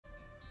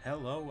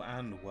Hello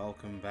and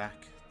welcome back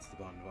to the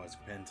Bond of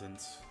Isaac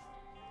Repentance.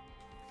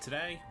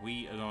 Today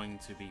we are going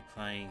to be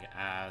playing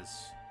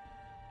as...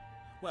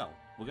 well,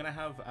 we're going to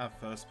have our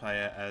first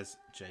player as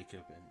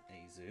Jacob and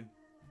Azu.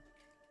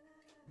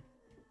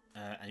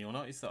 And you'll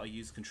notice that I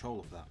use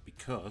controller for that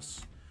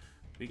because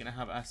we're going to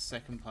have our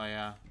second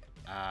player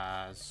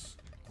as...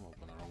 oh, I've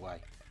gone the wrong way.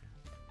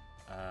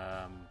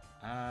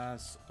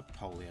 As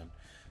Napoleon.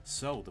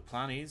 So the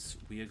plan is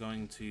we are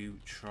going to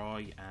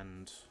try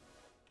and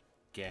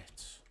get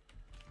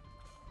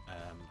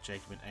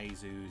Jacob and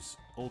Azu's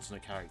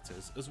alternate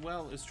characters, as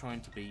well as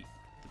trying to beat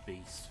the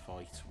Beast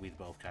fight with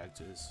both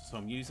characters. So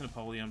I'm using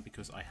Napoleon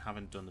because I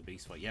haven't done the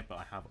Beast fight yet, but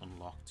I have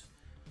unlocked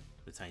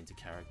the Tainted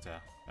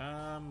character.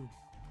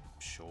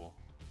 Sure.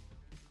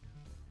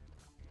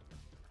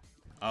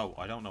 Oh,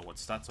 I don't know what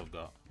stats I've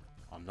got.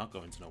 I'm not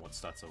going to know what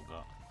stats I've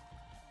got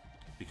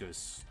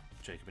because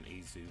Jacob and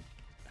Azu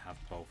have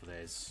both of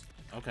theirs.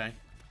 Okay,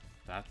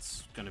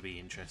 that's going to be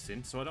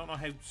interesting. So I don't know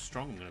how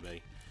strong I'm going to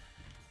be.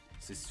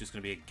 So it's just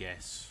going to be a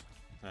guess.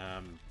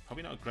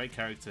 Probably not a great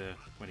character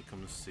when it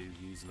comes to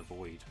using the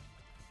Void.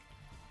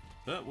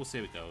 But we'll see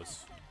how it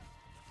goes.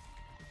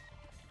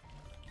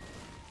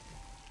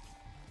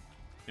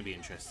 It'll be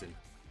interesting.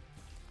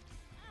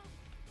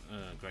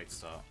 Great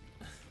start.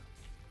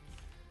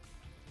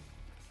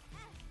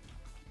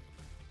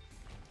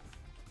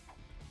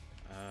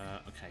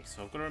 Okay,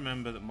 so I've got to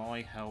remember that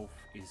my health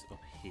is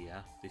up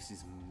here. This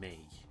is me.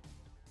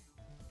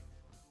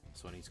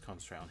 So I need to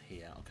concentrate on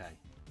here. Okay.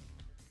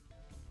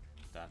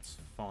 That's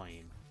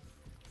fine.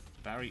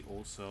 Barry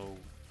also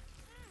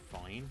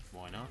fine.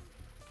 Why not?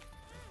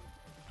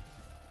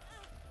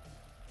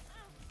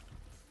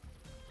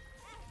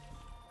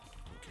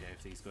 Okay,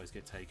 if these guys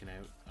get taken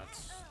out,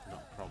 that's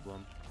not a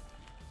problem.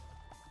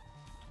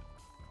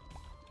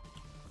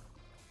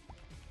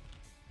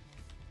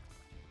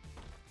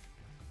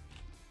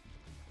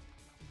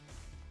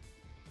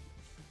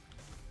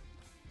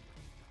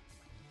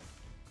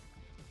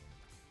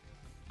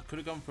 Could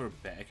have gone for a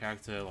better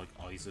character like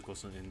Isaac or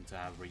something to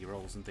have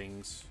rerolls and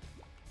things,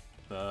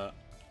 but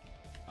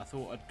I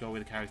thought I'd go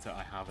with a character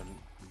I haven't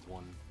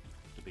won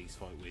the Beast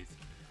fight with,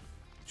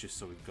 just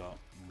so we've got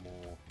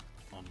more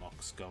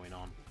unlocks going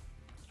on.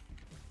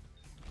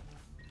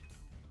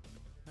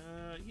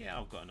 Yeah,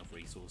 I've got enough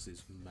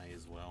resources, may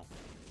as well.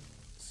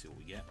 Let's see what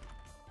we get.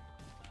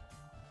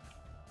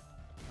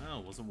 Oh,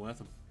 it wasn't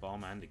worth a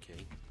bomb and a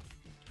key.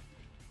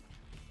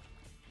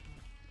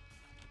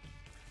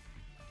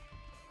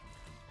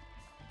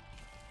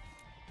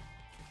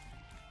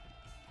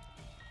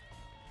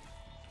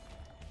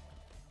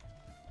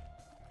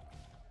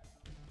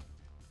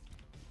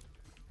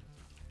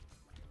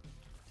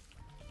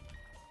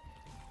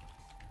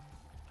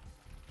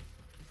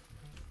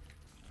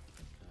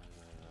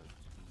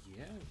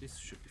 Yeah, this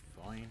should be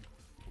fine.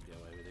 We'll get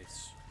away with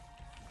this.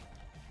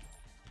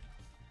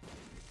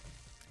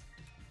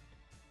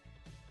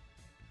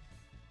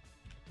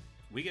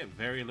 We get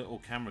very little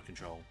camera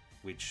control,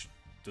 which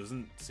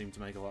doesn't seem to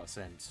make a lot of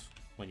sense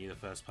when you're the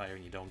first player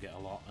and you don't get a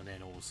lot, and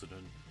then all of a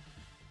sudden...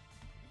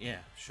 yeah,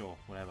 sure,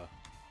 whatever.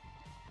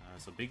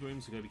 So big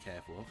rooms we've got to be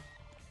careful of.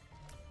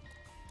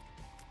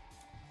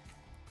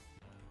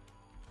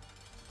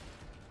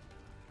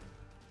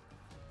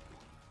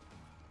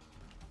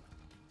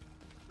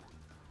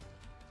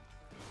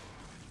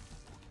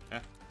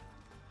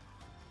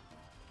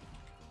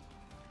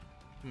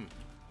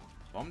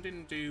 Bomb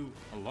didn't do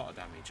a lot of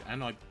damage,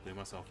 and I blew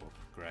myself up.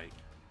 Great.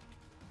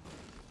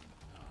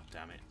 Oh,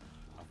 damn it.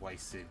 I've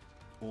wasted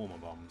all my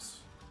bombs.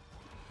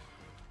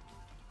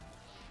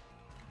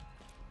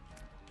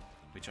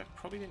 Which I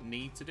probably didn't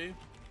need to do.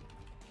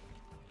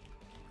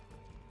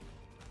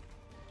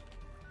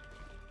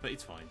 But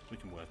it's fine. We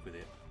can work with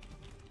it.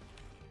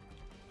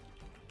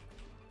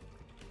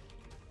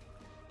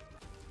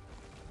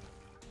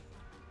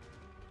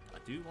 I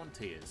do want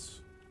tears.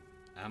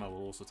 And I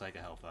will also take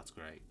a health. That's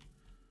great.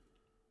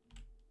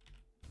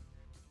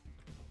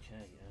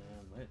 Okay,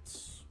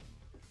 let's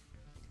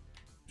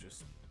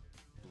just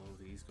blow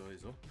these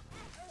guys up.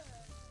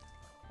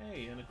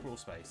 Hey, and a crawl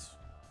space.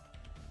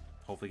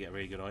 Hopefully get a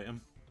really good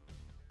item.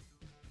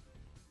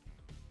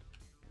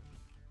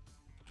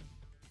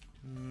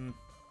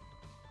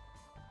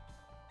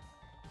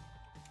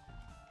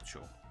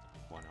 Sure,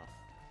 why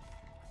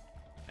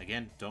not?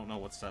 Again, don't know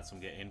what stats I'm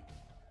getting,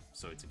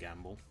 so it's a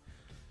gamble.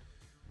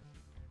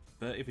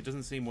 But if it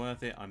doesn't seem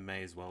worth it, I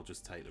may as well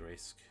just take the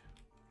risk.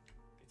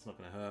 It's not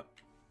going to hurt.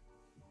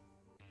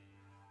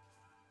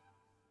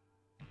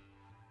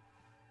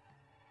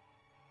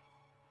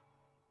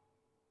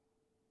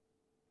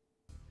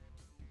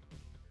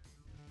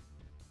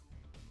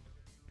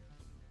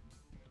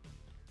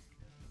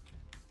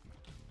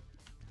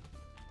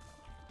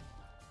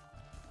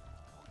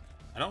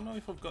 I don't know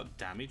if I've got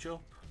damage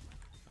up.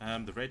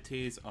 The red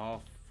tears are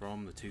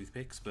from the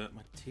toothpicks, but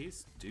my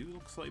tears do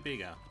look slightly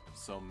bigger.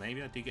 So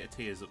maybe I did get a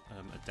tears a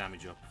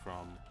damage up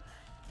from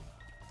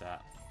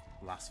that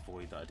last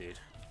void that I did.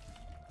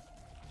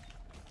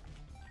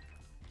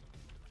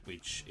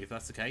 Which, if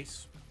that's the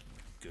case,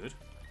 good.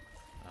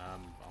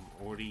 I'll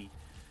already...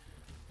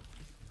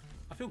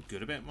 I feel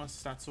good about my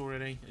stats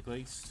already, at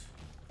least.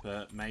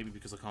 But maybe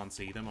because I can't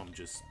see them, I'm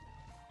just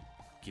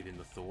giving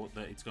the thought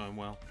that it's going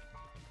well.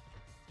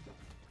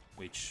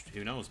 Which,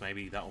 who knows,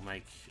 maybe that'll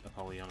make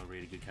Apollyon a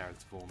really good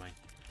character for me.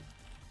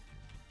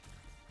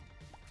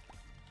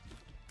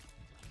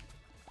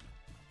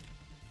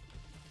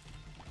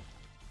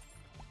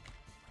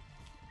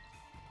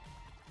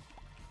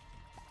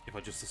 If I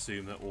just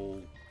assume that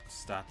all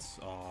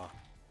stats are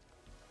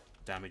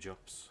damage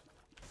ups,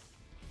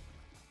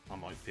 I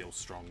might feel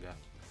stronger.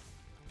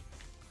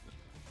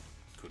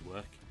 Could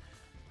work.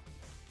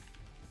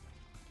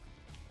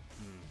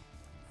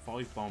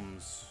 5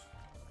 bombs.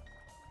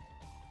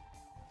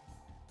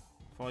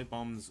 5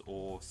 bombs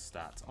or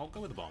stats. I'll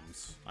go with the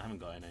bombs. I haven't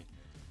got any.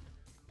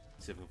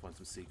 See if I can find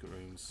some secret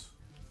rooms.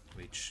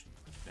 Which,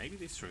 maybe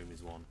this room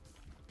is one.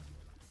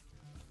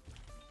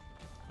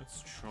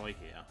 Let's try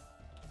here.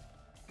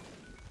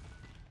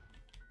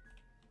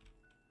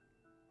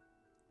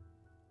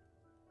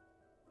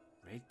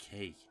 Red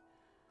key.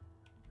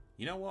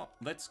 You know what?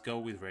 Let's go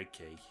with red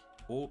key.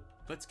 Or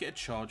let's get a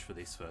charge for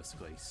this first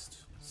at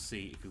least.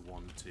 See if we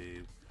want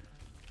to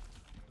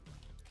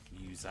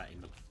use that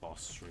in the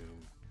boss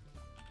room.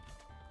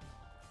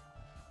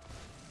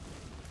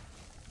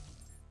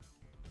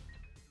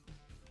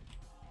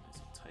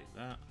 Let's take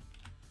that.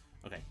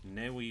 Okay,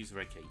 now we use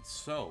red key.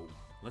 So,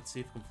 let's see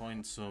if we can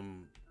find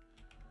some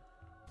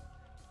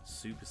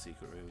super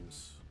secret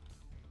rooms.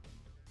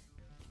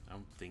 I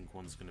don't think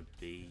one's going to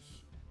be...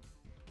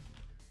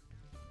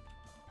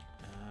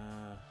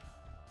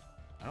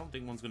 I don't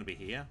think one's going to be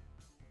here.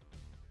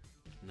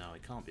 No,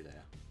 it can't be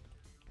there.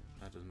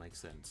 That doesn't make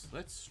sense.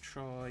 Let's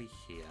try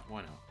here.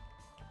 Why not?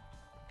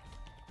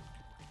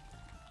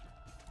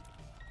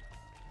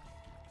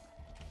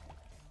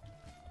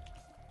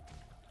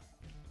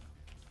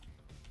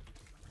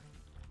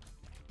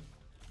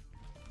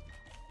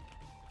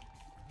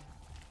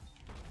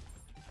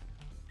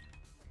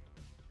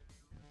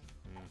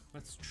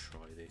 Let's try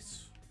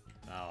this.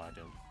 Oh, I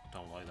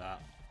don't like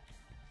that.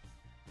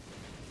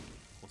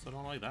 What's I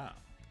don't like that?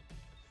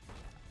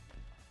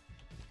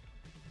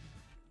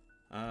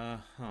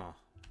 Huh.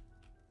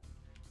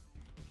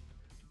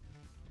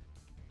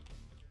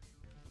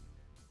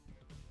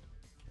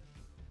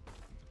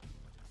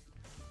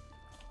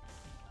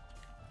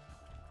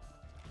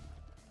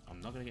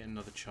 I'm not gonna get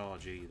another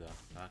charge either.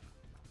 That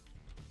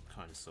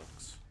kind of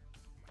sucks.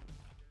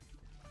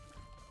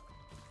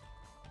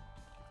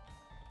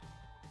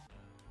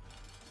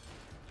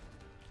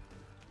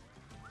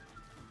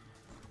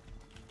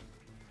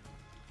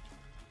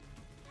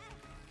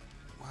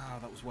 Wow,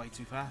 that was way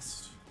too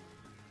fast.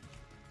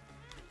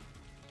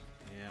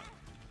 Yeah.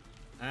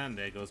 And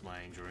there goes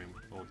my angel room,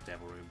 or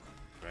devil room.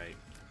 Great.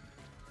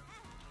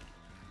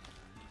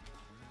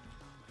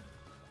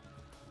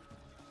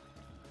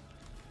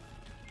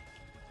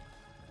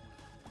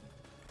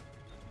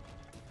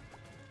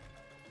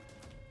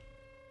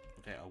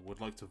 Okay, I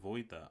would like to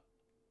void that.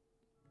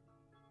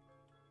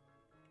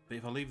 But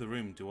if I leave the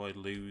room, do I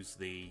lose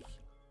the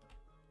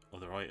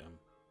other item?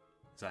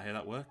 Is that how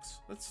that works?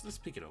 Let's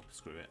pick it up,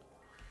 screw it.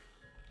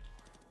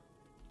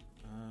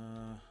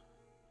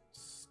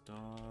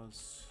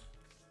 Stars.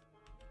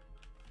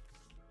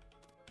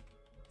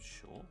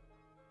 Sure.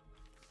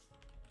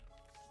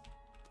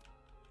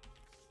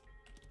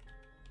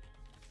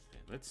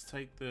 Okay, let's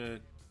take the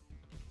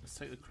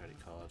credit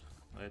card.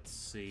 Let's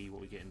see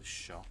what we get in the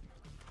shop.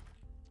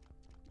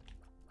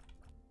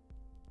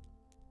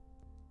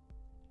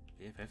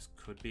 PFFs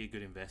could be a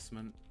good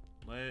investment.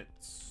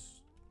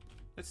 Let's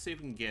see if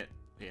we can get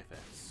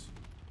PFFs.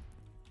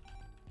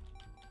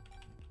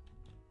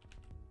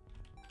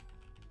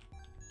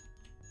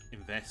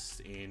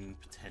 Invest in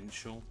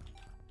potential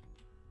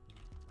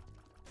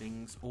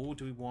things, or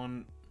do we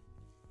want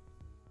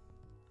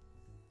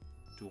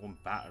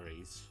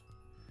batteries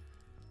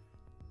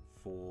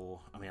for...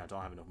 I mean, I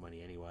don't have enough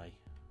money anyway.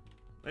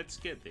 Let's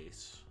get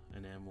this,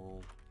 and then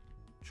we'll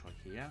try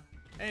here.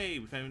 Hey,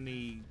 we found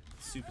the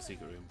super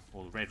secret room,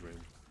 or the red room.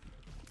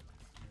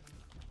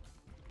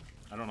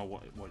 I don't know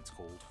what it's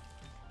called.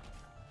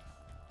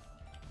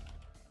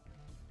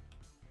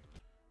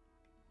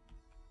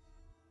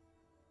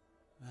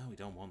 Well, we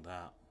don't want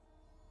that.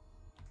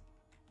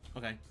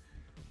 Okay.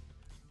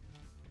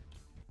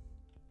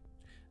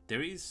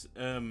 There is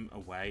a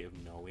way of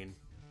knowing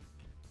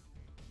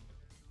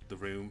the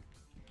room,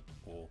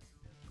 or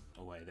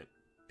a way that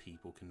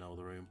people can know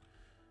the room.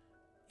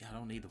 Yeah, I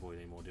don't need the void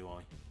anymore, do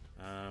I?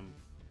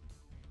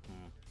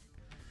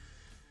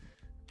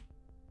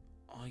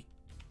 I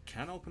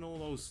can open all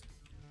those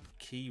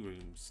key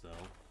rooms,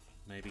 though.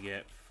 Maybe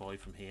get 5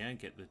 from here and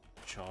get the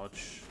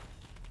charge.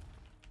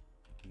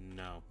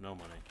 No, no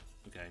money.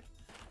 Okay.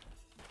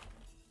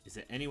 Is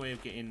there any way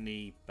of getting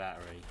the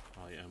battery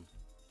item?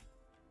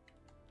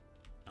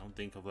 I don't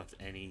think I've left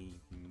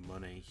any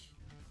money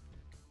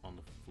on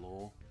the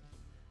floor.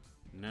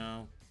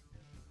 No.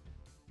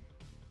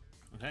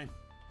 Okay.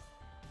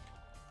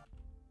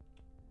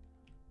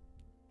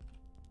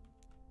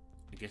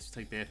 I guess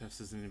take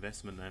BFFs as an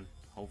investment then.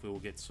 Hopefully we'll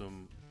get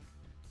some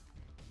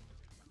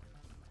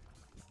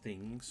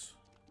things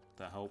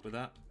that help with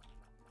that.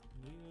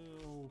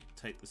 We'll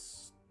take the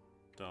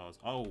stars.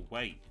 Oh,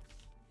 wait.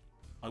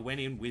 I went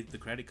in with the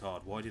credit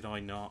card. Why did I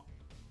not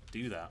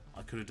do that?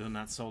 I could have done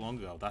that so long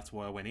ago. That's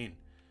why I went in.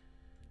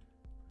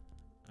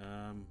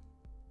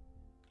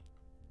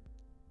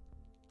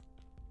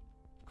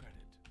 Credit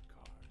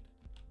card.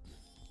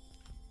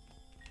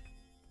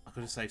 I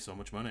could have saved so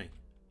much money.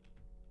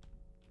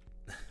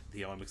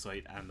 The I'm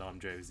excited and I'm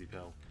Josie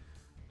pill.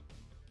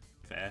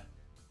 Fair.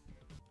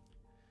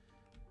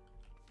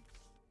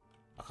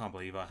 I can't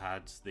believe I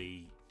had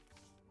the...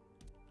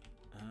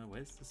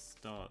 where's the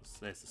stars?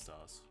 There's the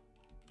stars.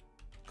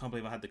 Can't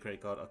believe I had the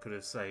credit card. I could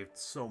have saved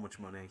so much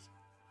money,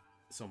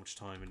 so much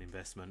time and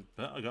investment,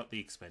 but I got the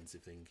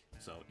expensive thing,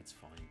 so it's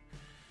fine.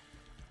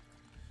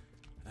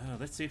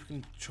 Let's see if we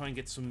can try and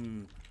get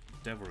some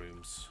devil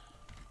rooms.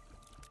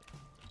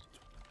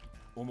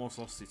 Almost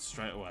lost it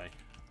straight away.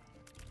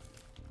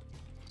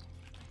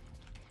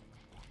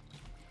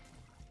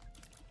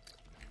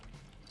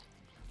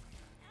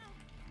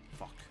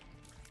 Fuck.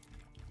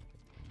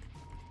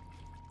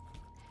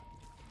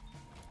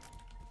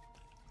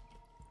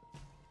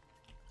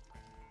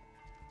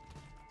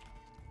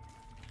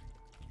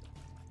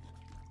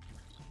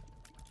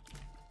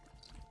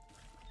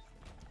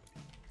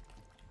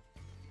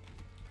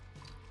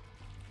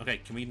 Okay,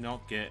 can we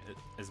not get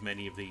as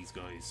many of these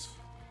guys?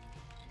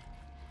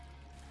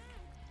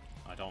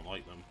 I don't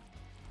like them.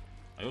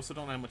 I also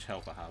don't know how much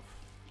health I have.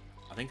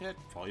 I think I had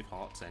 5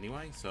 hearts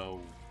anyway,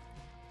 so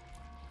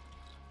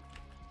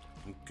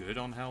I'm good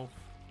on health.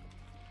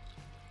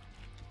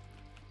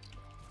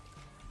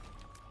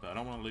 But I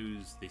don't want to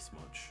lose this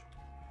much.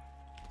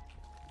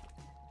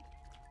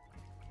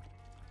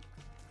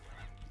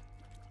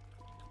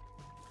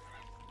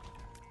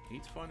 I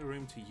need to find a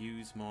room to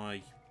use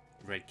my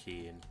red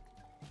key in.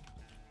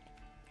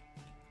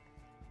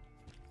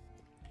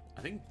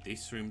 I think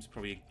this room's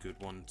probably a good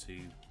one to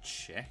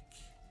check.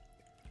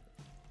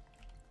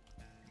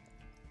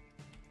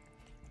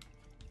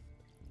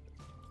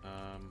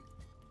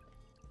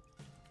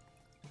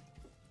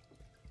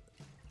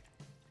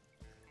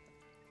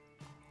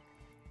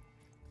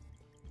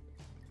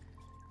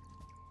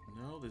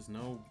 No, there's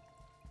no...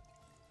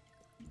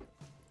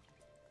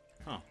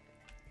 Huh.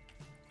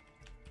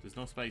 There's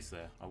no space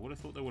there. I would have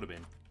thought there would have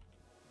been.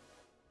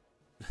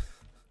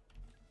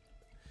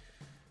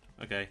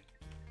 Okay.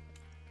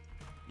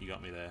 You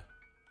got me there.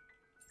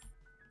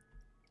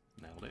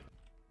 Nailed it.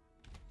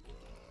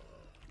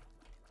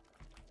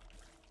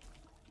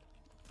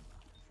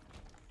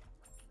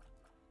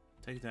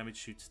 Take damage,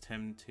 shoots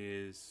 10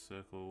 tiers,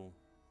 circle.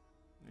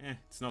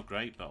 It's not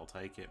great, but I'll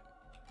take it.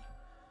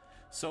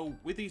 So,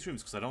 with these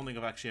rooms, because I don't think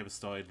I've actually ever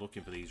started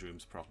looking for these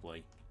rooms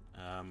properly,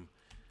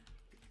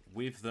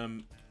 with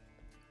them,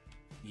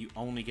 you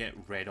only get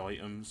red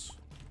items,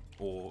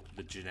 or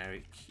the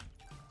generic,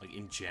 like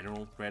in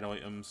general, red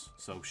items.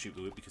 So shoot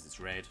the whip because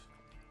it's red.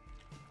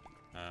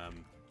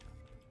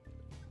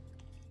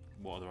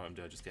 What other item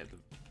do I just get?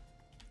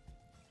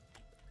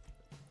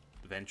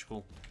 The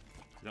ventricle.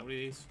 Is that what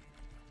it is?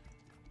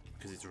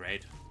 Because it's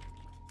red.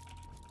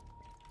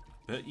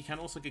 But you can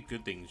also get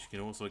good things. You can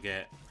also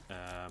get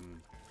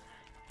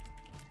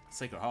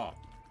Sacred Heart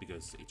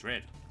because it's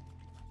red.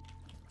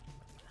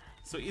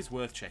 So it is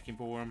worth checking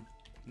for them.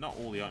 Not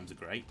all the items are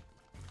great.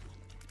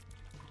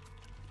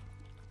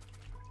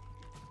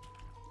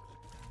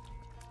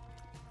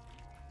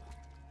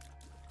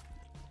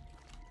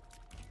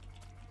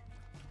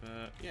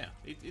 Yeah,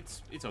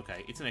 it's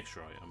okay. It's an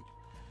extra item.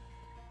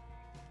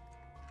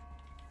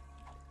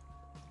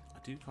 I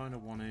do kind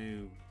of want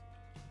to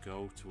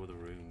go to other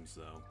rooms,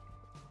 though.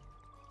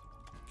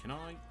 Can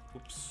I?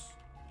 Oops.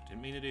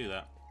 Didn't mean to do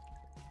that.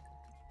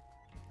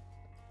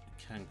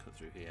 I can cut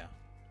through here.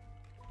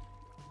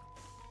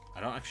 I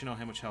don't actually know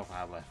how much health I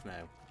have left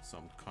now, so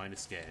I'm kind of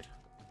scared.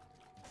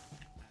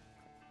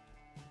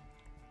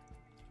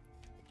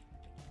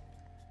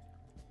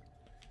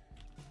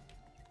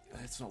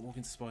 Let's not walk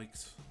into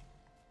spikes.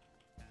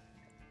 I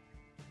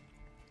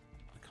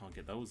can't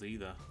get those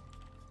either.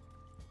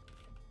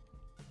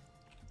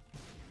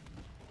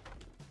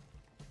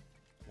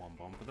 One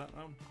bomb for that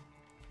though.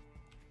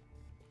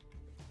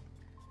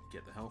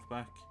 Get the health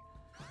back.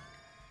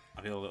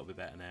 I feel a little bit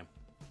better now.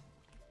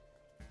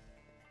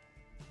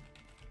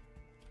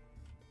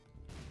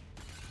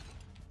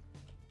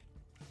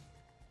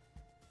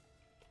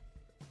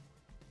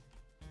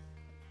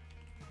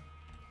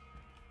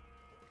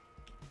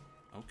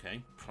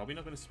 Okay, probably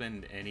not going to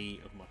spend any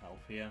of my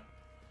health here.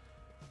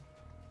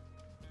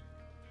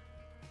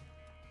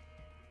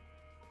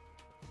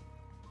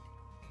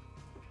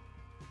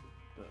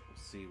 But we'll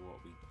see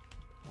what we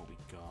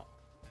got.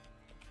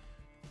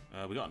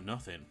 We got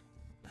nothing.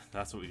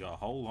 That's what we got, a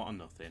whole lot of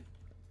nothing.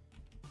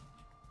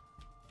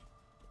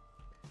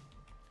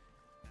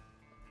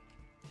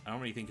 I don't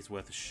really think it's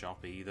worth a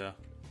shop either,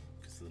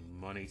 because of the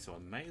money, so I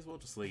may as well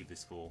just leave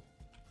this for.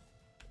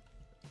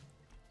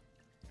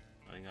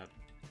 I think that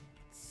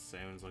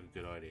sounds like a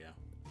good idea.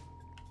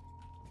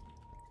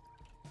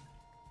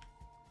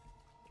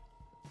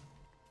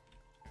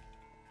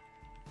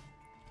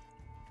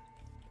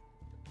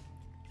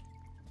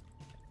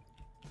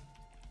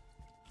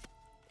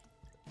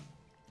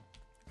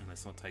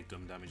 Let's not take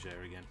dumb damage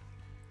there again.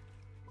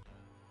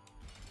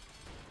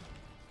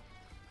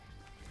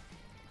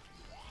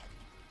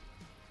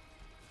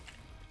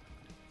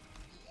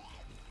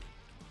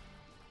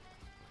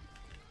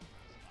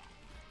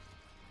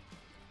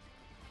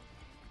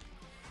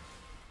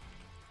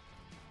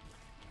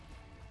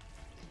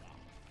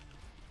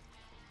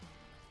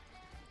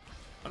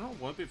 I don't know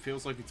why, but it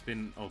feels like it's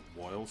been a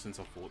while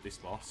since I fought this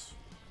boss.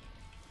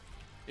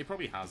 It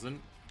probably hasn't,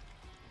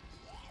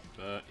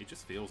 but it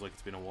just feels like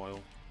it's been a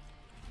while.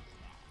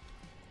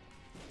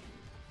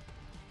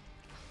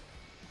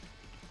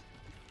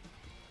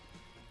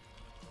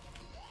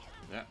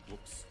 Yeah,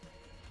 whoops.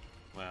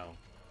 Well,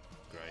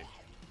 great.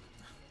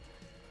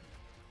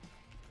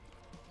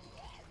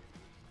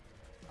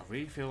 I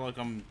really feel like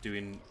I'm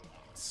doing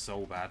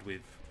so bad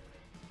with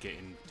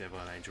getting Devil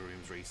and Angel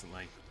rooms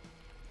recently.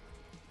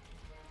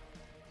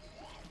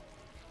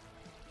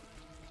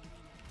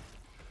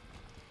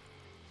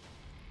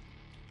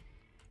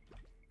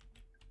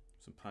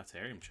 Some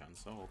planetarium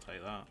chance, so I'll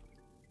take that.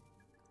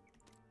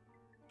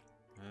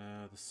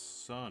 The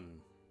sun.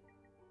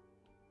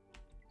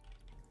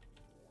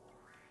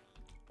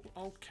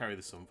 I'll carry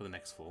the sun for the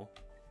next floor.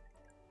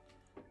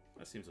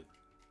 That seems like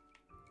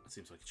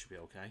it should be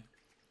okay.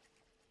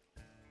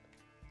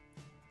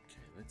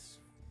 Okay, let's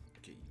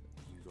get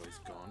you guys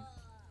gone.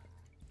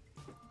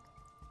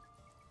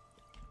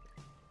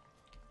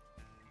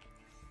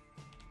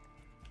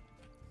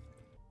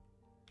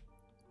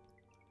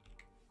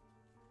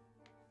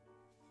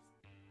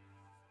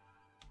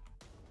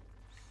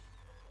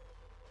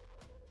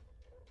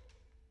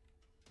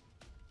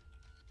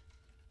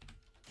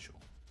 Sure.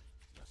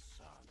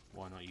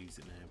 Why not use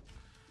it now?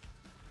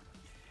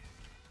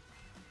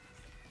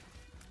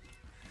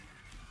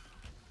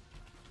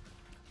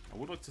 I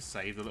would like to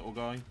save the little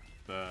guy,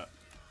 but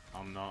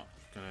I'm not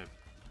gonna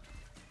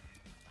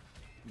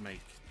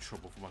make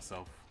trouble for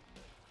myself.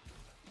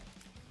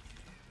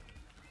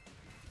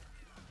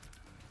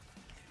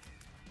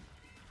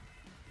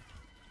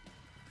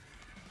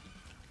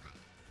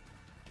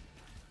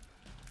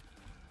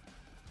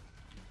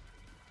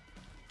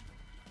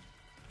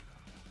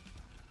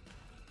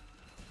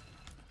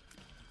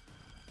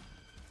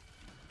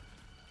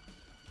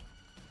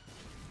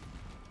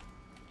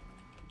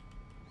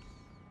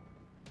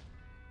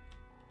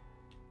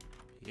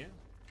 Yeah.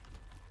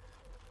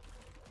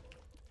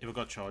 If I've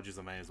got charges,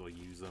 I may as well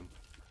use them.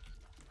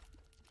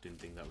 Didn't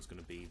think that was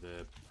going to be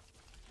the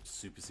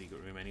super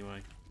secret room anyway.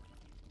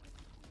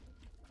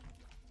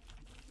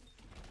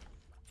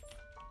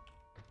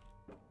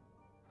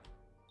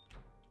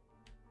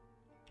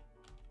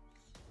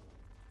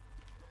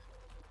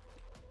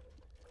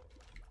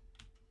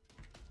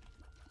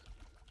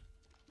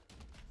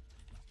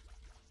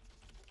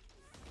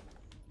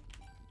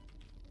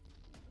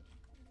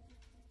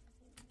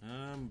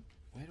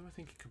 Where do I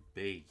think it could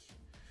be?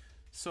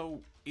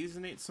 So,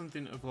 isn't it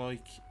something of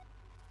like,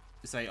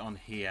 say on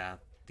here,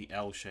 the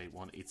L-shaped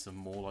one, it's a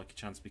more like a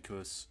chance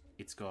because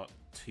it's got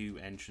 2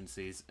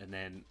 entrances and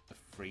then a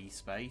free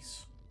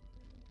space?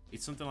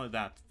 It's something like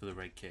that for the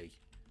red key,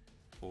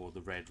 or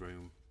the red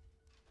room.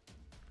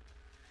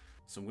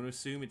 So I'm going to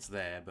assume it's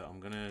there, but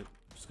I'm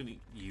just going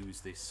to use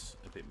this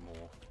a bit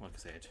more. Like I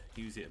said,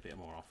 use it a bit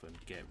more often,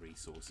 get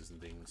resources and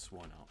things,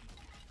 why not?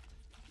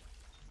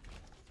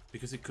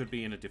 Because it could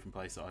be in a different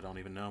place that I don't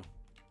even know.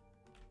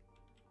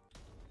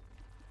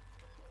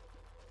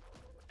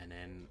 And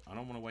then, I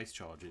don't want to waste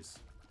charges.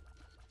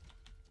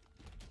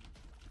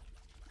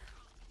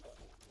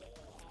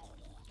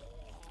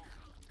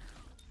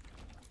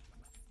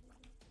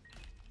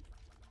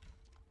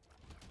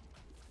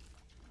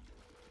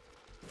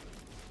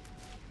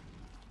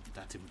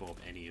 That didn't involve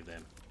any of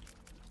them.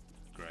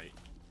 Great.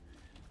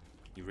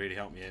 You really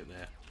helped me out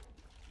there.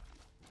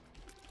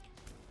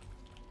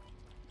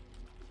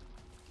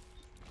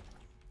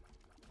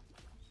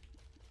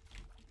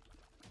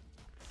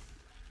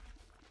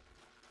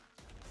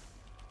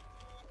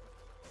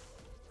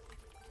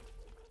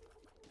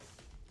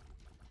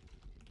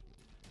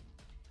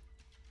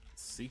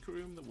 Secret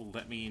room that will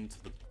let me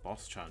into the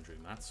boss challenge room.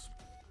 That's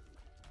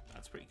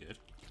pretty good.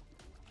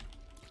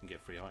 Can get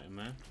free item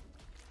there.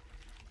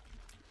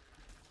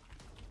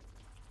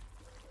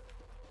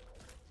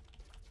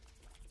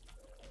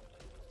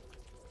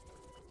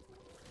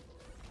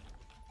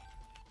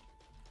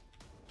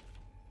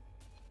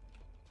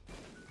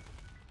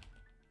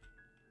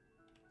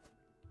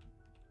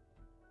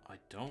 I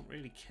don't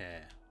really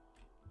care.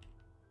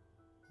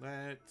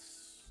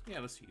 Let's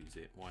use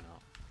it. Why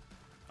not?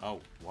 Oh,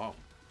 wow.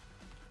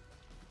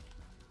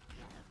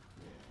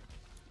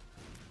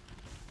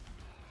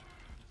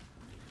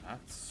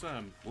 That's,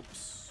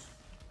 whoops.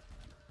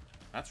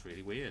 That's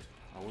really weird.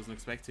 I wasn't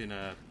expecting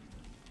a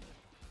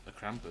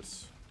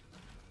Krampus.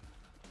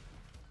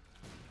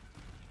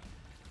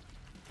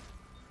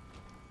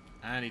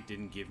 And it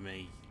didn't give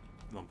me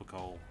lump of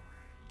coal.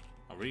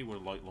 I really would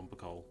have liked lump of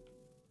coal.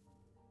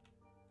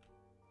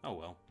 Oh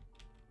well.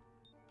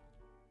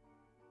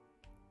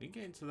 We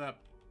can get into that.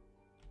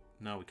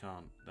 No, we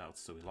can't. That would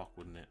still be locked,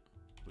 wouldn't it?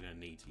 we're going to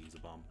need to use a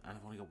bomb. And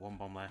I've only got one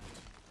bomb left.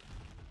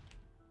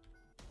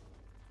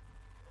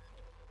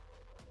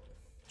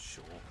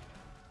 Sure.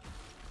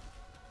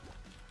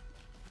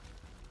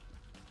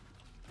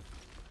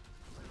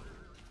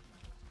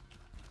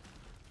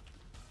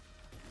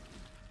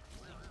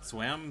 So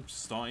I am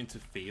starting to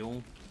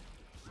feel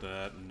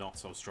the not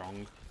so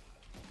strong.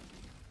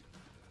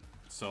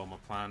 So my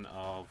plan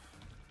of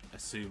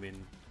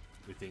assuming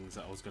with things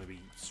that I was going to be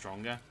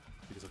stronger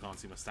because I can't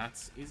see my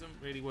stats isn't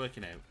really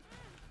working out.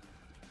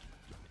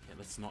 Yeah,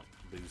 let's not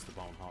lose the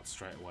bone heart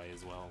straight away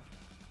as well.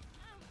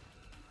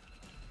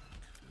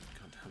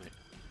 God damn it.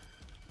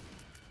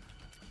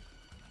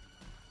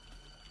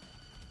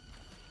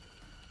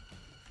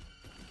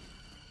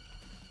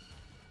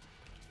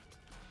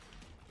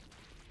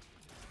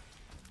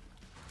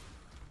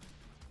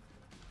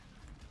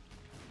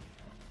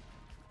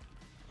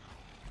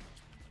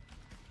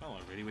 Well,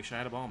 I really wish I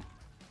had a bomb.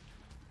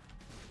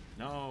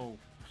 No!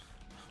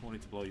 I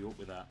wanted to blow you up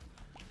with that.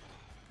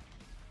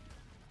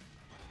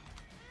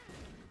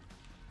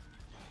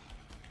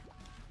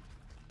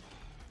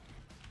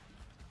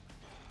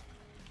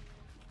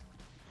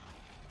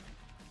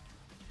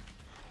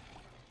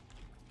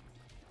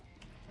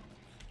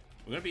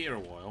 We're gonna be here a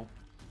while.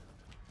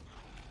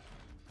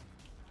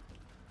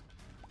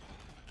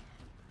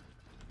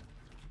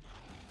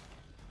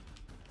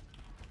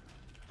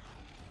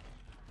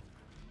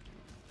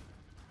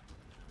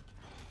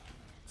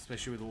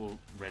 Especially with all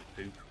red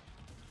poop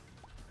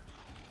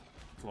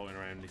floating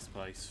around this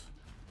place.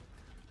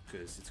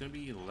 Because it's going to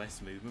be less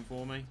movement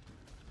for me.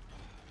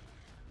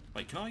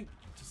 Wait, can I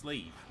just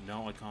leave?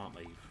 No, I can't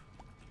leave.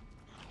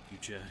 You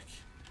jerk.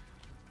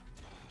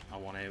 I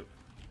want out.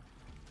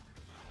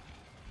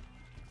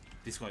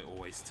 This guy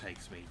always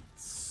takes me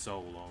so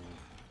long.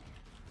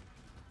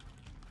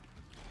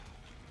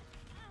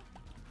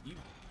 You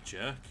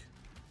jerk.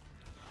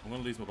 I'm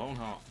going to lose my bone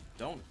heart.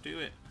 Don't do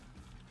it.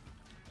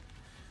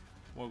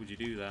 Why would you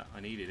do that? I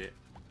needed it.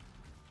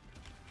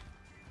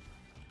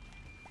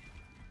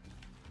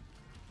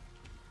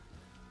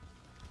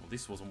 Well,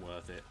 this wasn't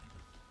worth it.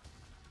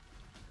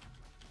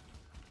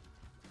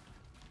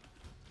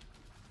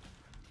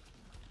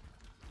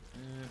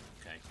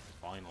 Okay,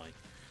 finally.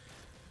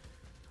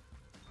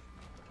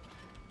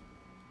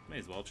 May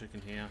as well check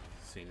in here,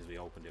 seeing as we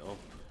opened it up.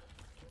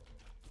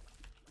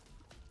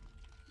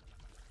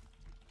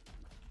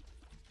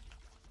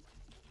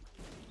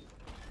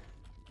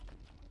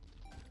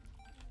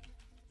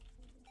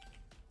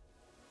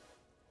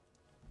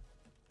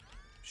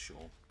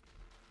 Sure.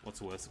 What's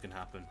the worst that can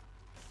happen?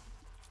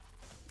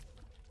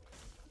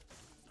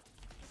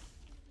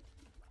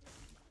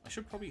 I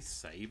should probably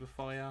save a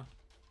fire.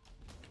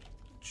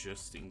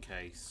 Just in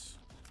case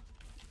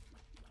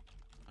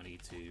I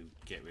need to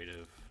get rid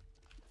of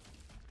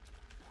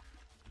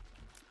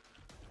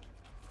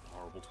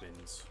horrible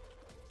twins.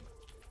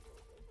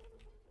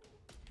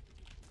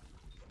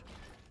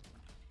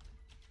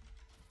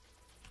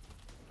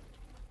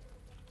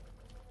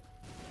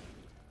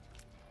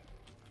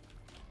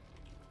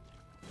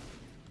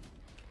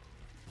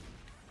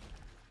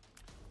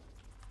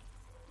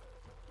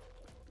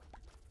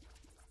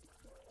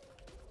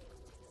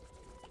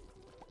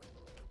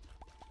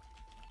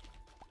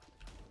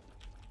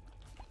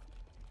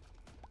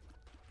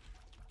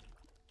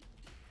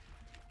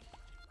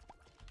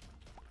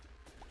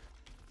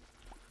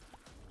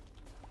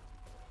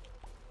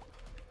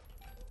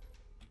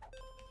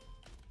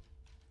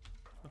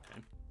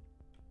 Okay.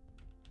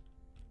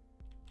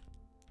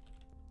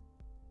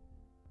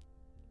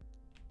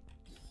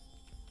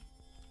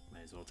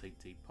 May as well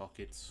take deep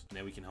pockets.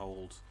 Now we can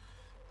hold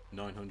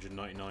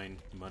 999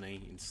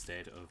 money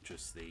instead of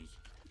just the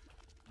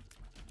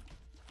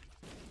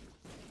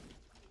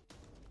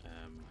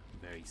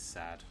very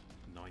sad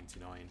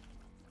 99.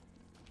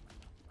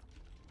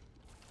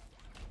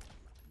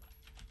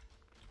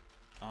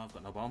 Oh, I've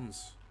got no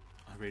bombs.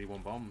 I really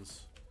want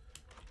bombs.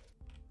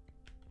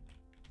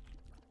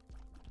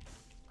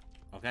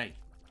 Okay,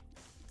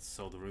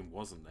 so the room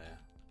wasn't there.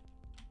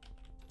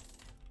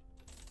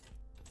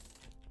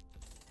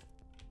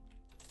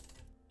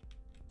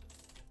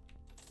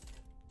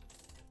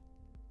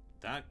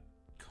 That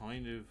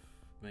kind of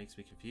makes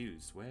me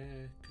confused.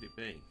 Where could it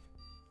be?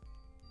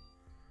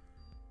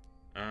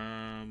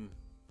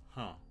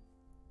 Huh.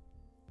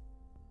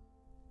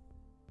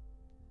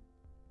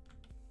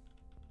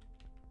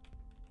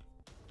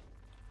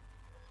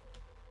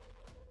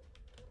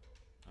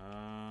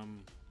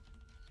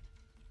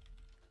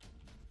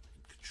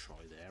 Could try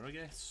there, I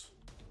guess.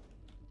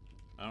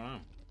 I don't know.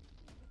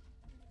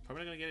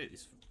 Probably not gonna get it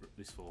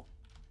this fall.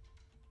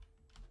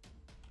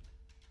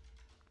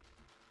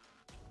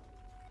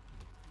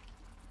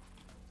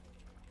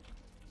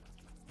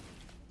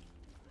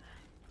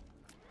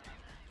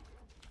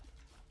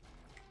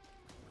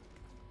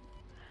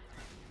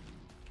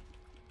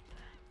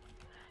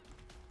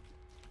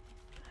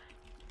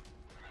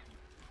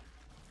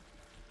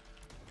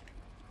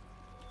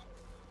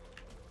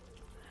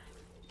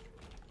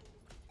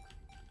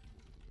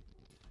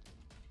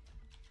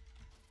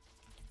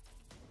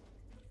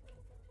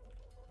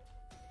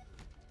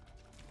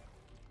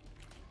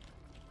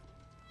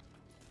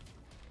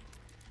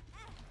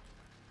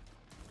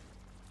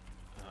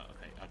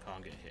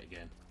 get hit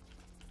again.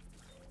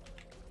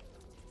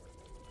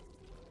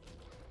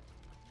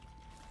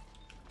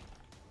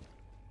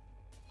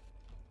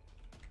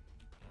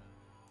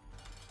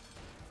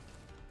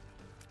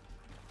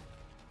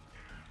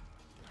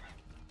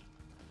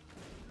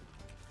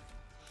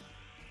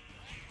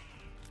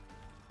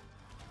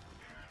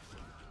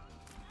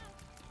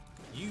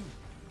 You...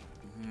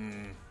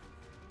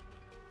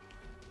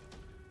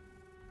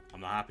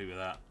 I'm not happy with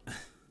that.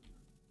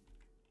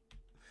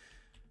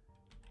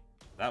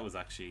 That was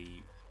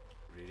actually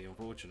really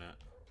unfortunate.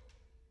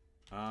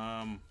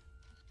 I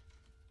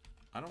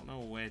don't know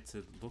where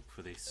to look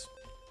for this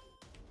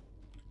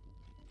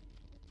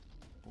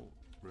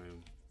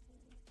room.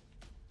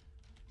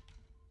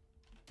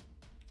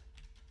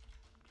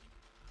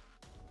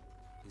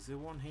 Is there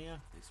one here?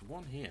 There's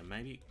one here.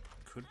 Maybe it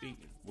could be.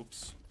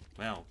 Whoops.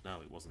 Well,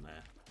 no, it wasn't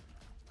there.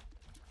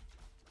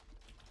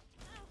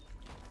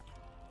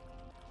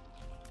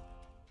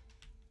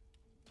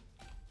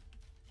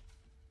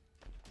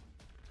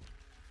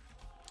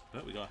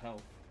 But we got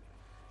health.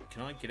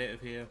 Can I get out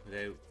of here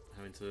without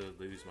having to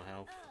lose my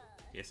health?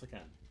 Yes, I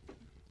can.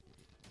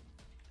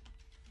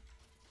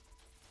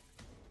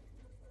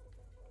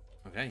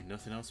 Okay,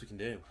 nothing else we can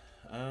do.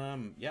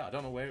 Yeah, I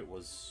don't know where it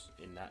was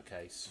in that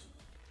case.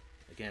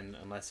 Again,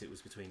 unless it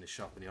was between the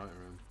shop and the item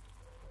room.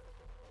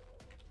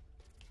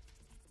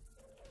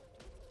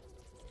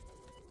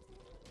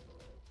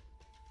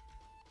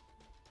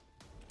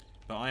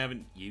 But I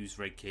haven't used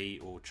Red Key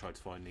or tried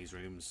to find these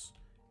rooms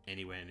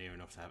anywhere near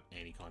enough to have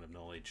any kind of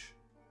knowledge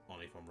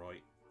on if I'm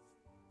right.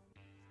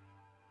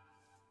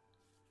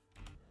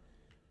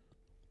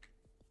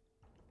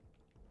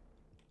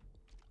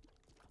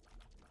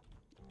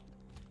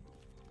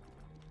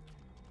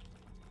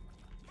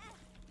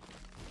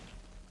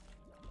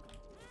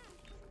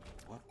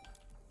 What?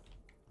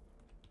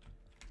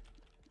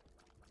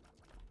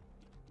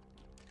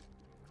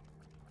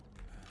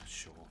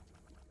 Sure.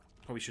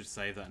 Probably should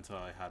save that until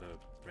I had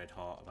a red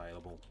heart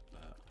available.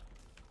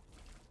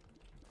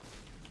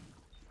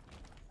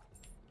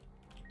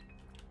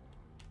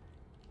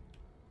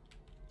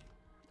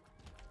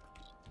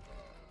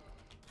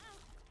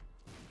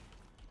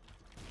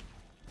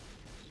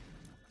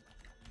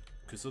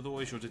 Because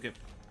otherwise you'll just get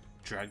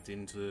dragged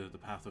into the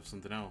path of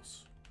something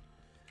else.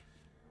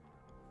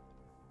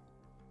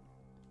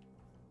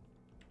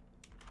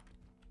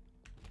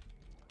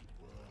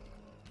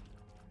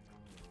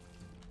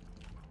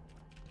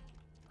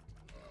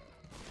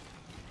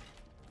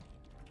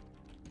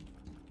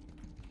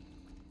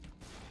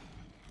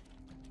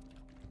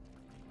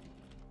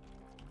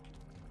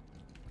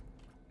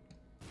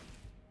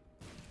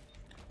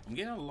 I'm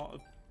getting a lot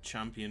of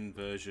champion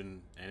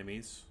version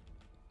enemies.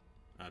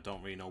 I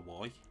don't really know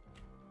why.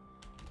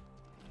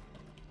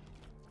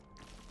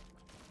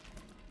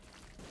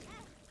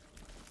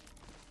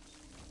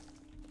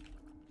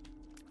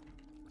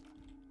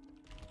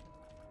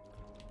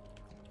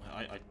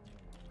 I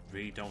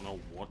really don't know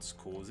what's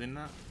causing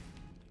that.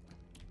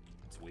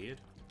 It's weird.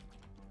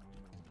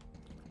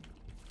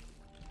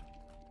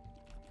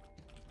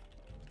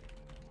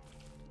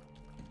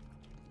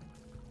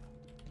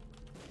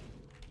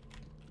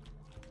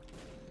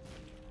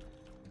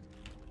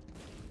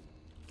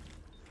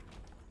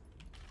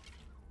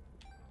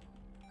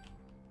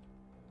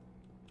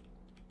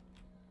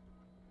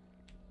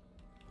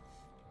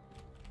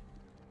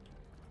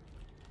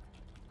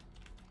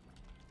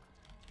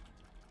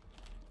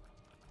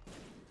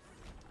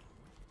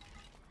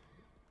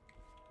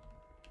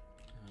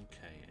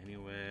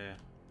 Anywhere.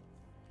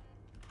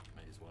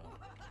 May as well.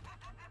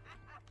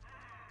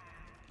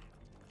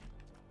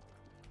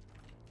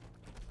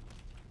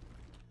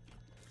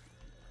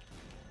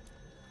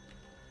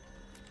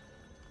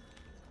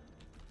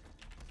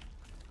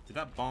 Did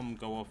that bomb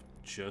go off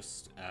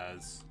just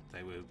as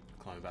they were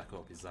climbing back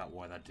up? Is that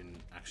why that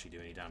didn't actually do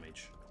any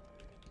damage?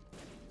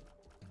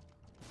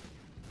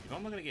 If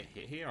I'm not going to get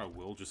hit here, I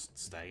will just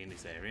stay in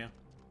this area.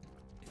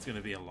 It's going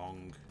to be a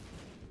long...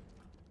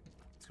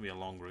 It's going to be a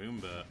long room,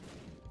 but...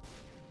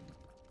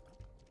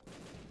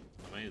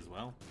 I may as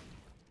well.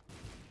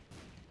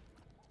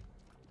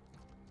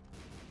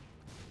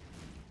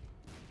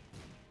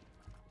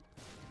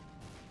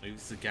 Maybe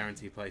this is a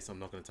guaranteed place I'm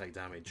not going to take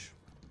damage.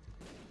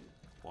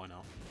 Why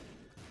not?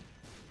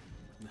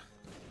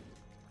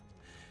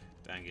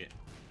 Dang it.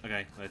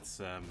 Okay, let's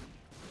go.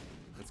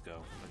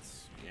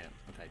 Yeah,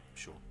 okay,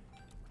 sure.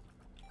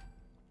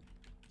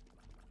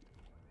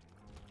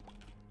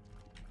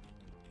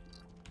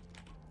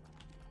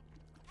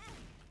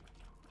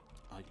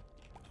 I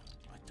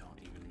don't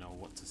even know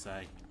what to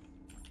say.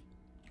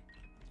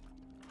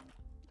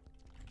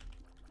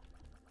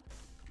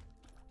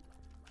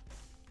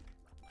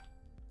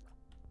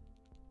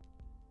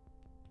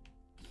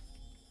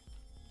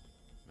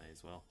 May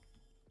as well.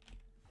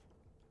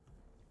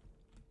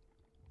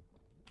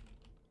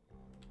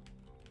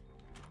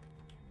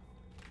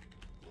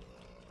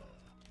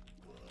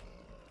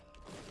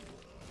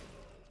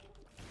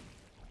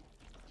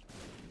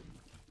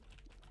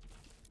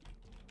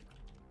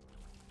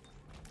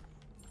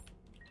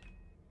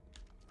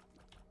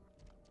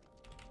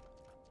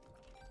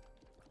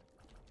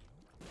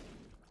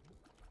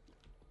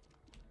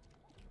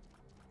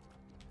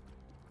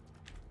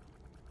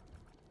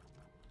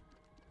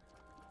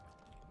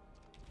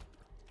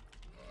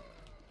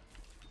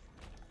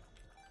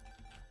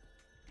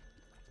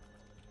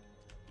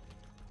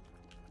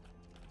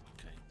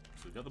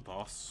 we got the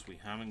boss. We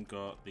haven't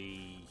got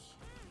the...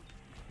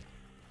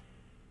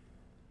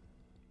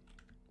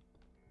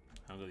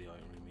 haven't got the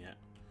item room yet.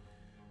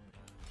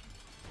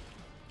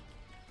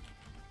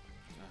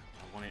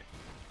 I want it.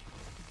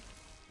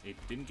 It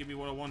didn't give me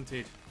what I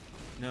wanted.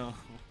 No.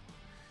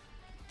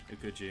 How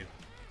could you?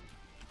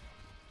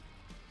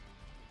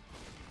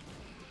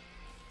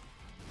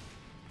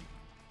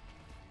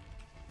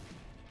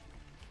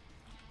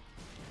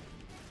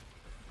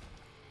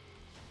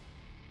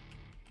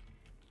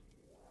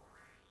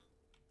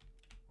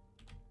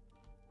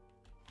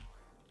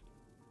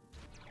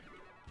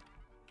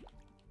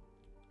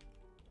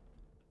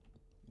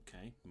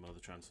 Okay, mother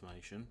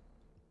transformation.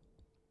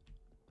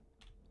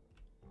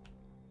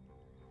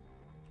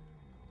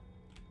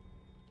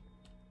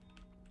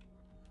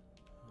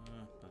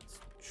 Let's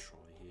try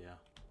here.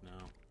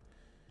 No.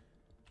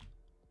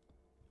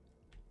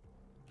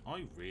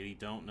 I really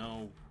don't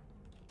know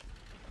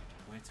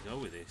where to go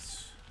with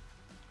this.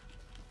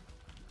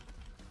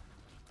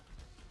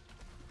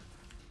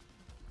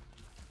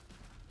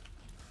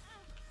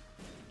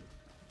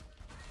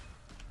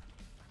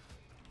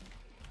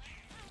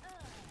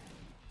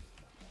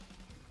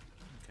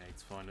 Okay,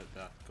 it's fine that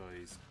that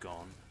guy's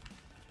gone.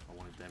 I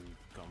wanted them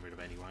gotten rid of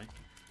anyway.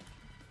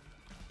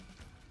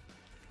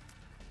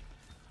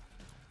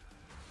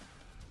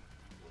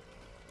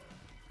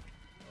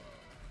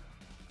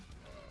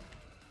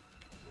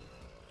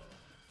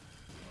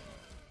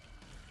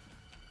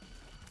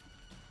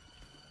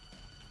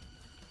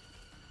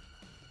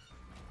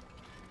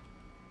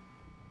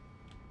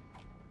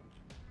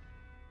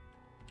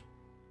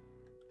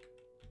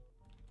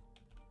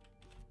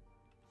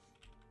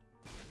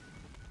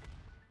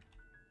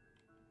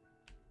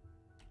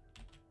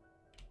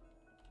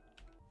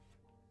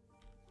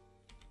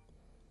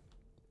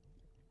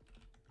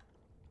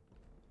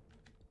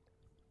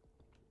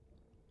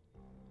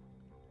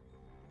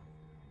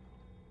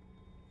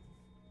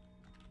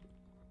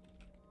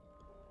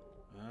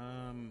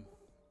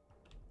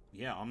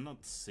 Yeah, I'm not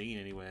seeing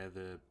anywhere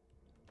the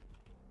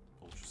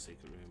ultra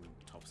secret room,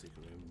 top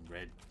secret room,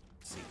 red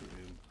secret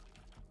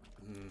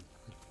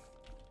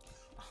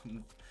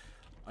room.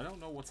 I don't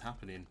know what's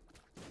happening.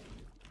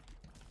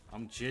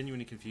 I'm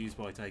genuinely confused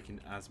by taking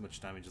as much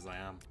damage as I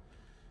am.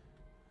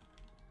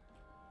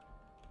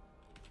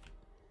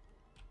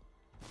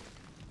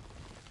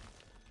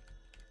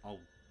 I'll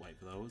wait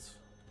for those.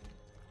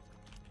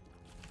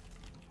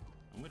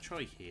 I'm going to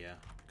try here,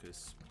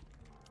 because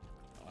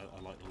I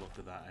like the look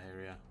of that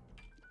area.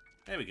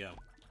 There we go.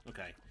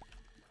 Okay.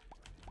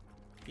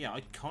 Yeah,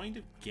 I kind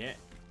of get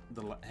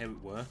how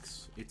it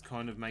works. It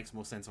kind of makes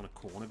more sense on a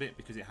corner bit,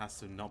 because it has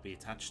to not be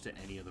attached to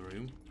any other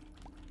room.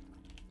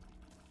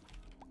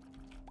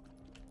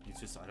 It's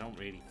just, I don't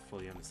really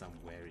fully understand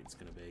where it's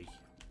going to be.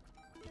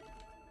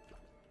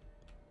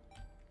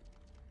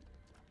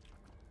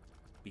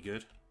 Be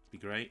good. Be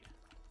great.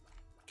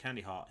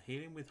 Candy Heart.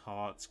 Healing with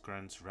hearts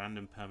grants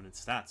random permanent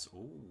stats.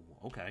 Ooh,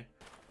 okay.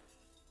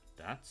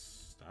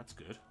 That's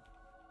good.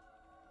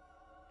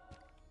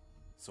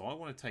 So I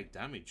want to take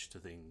damage to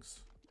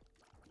things.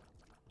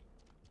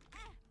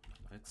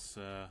 Let's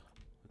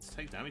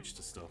take damage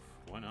to stuff.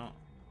 Why not?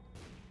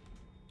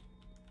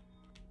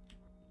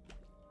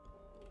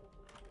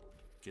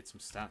 Get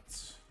some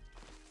stats.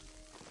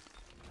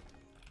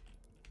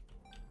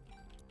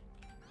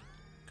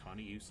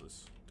 Kinda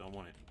useless. Don't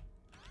want it.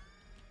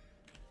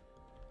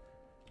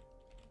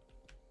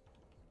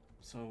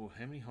 So,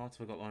 how many hearts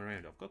have I got lying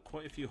around? I've got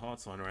quite a few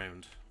hearts lying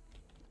around.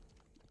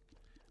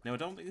 Now, I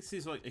don't think this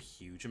is like a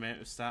huge amount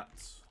of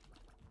stats.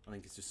 I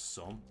think it's just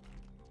some.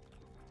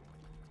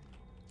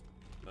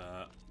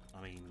 But,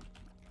 I mean...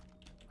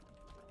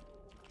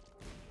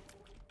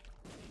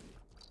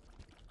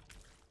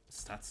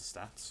 stats are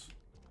stats.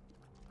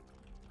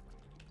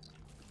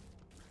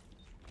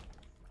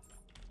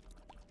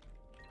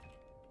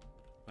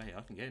 Wait,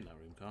 I can get in that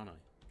room, can't I?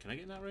 Can I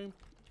get in that room?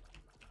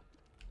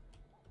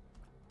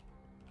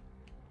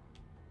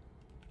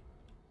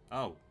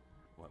 Oh.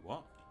 Wait,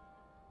 what?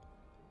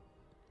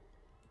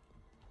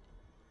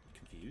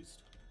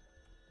 Confused?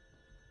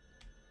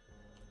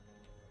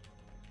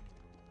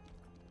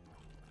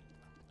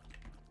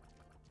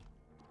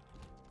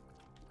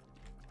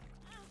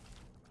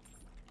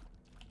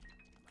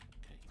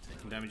 Okay,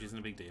 taking damage isn't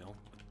a big deal.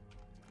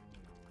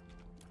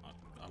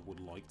 I would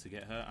like to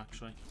get her,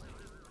 actually.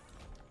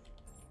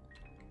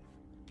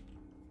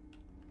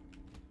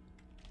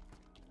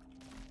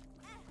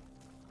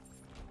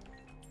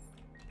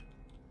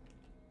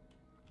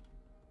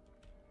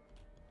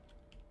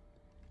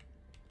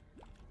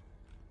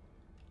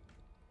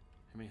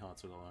 How many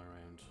hearts have I got lying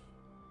around?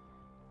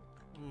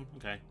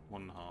 Okay,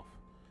 1.5.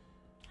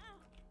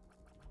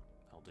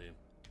 That'll do.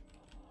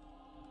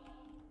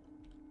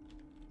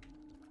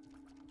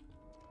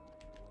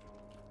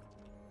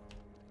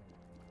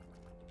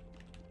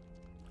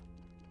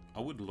 I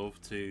would love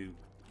to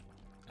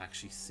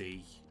actually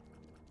see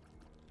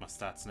my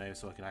stats now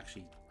so I can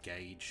actually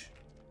gauge.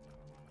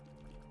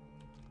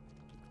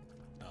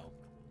 Oh.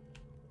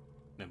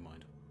 Never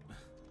mind.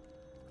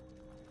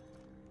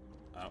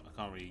 I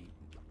can't really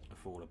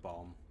afford a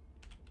bomb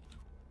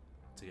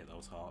to get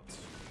those hearts.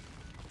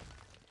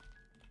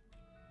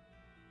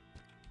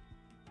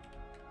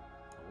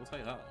 I will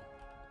take that though.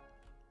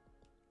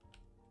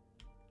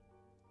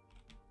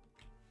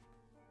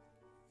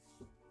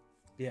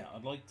 Yeah,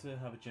 I'd like to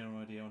have a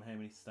general idea on how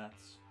many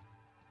stats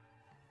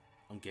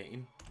I'm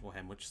getting, or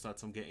how much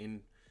stats I'm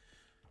getting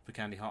for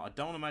Candy Heart. I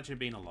don't imagine it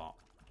being a lot.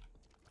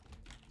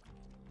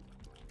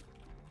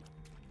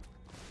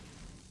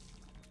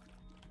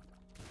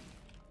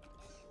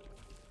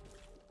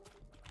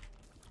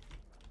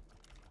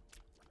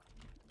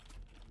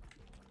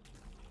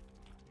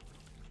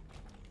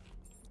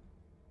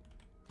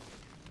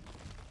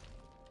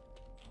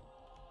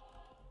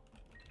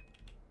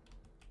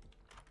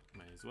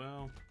 May as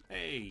well.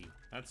 Hey,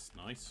 that's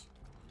nice.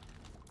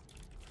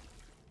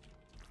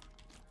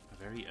 A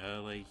very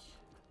early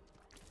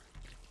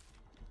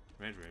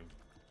red room.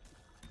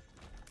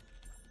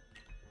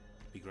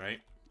 Be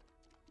great.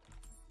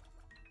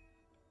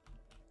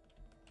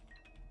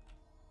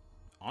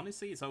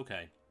 Honestly, it's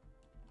okay.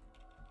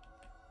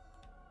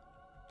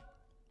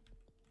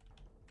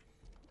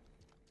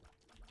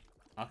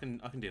 I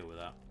can deal with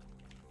that.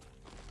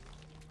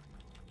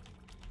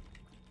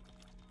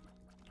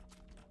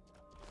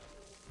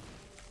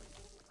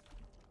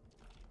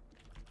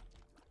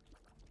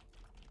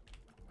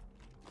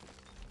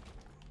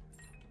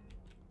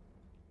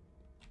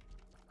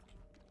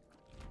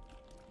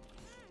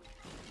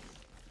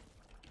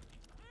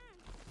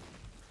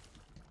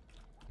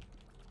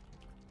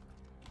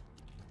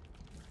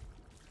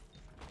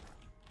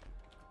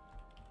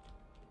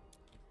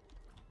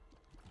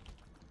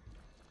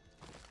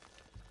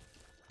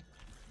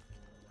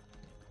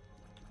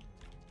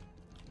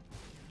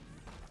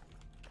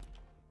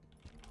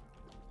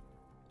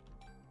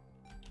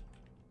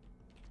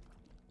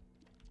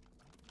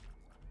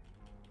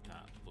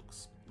 That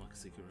looks like a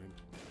secret room.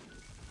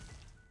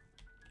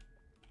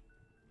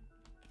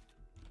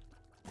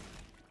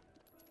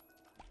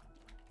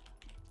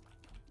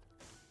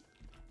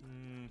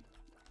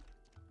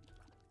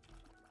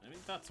 I mean,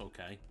 that's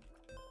okay.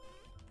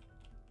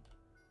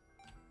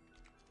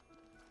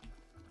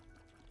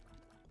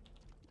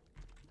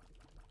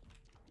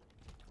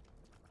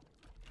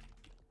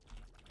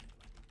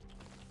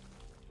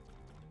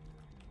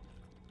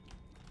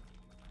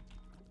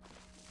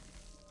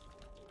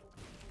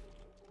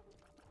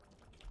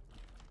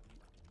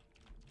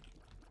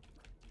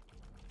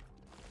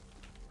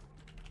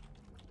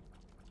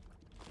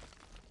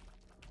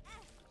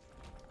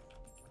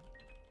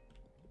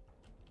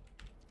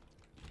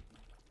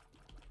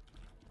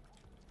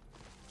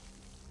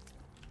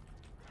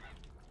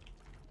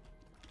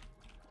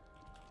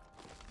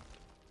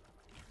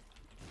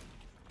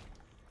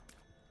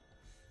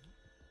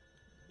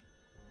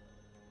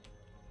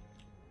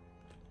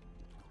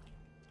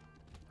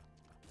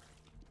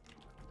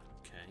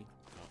 Okay,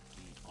 got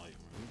the item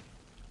room.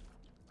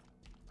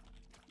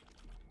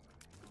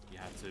 You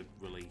had to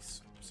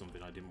release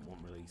something I didn't want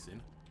releasing,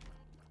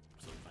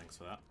 so thanks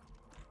for that.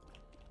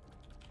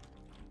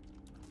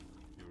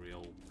 You're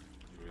real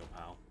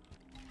pal.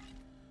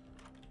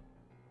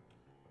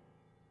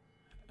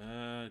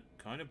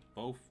 Kind of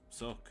both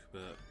suck,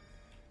 but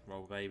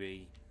Roll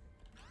Baby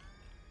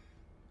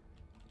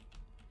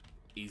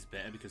is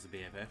better because of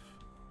BFF.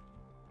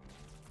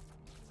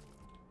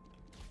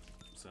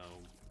 So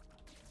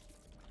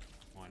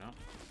why not?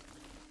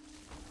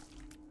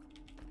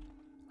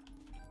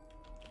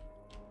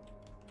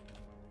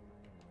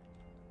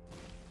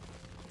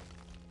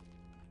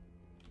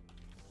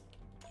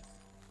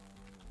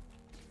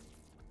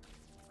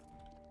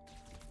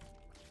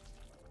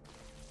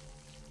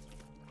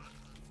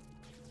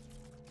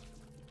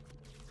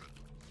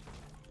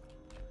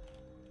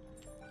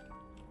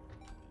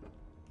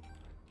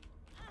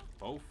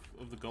 Both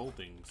of the gold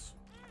things.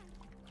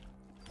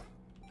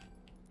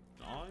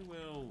 I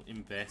will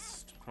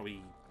invest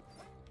probably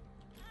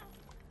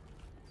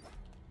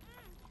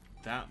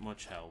that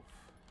much health.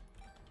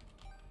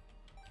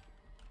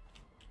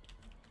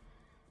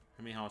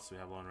 How many hearts do we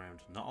have lying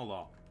around? Not a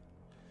lot.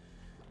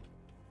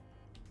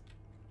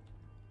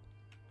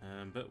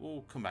 But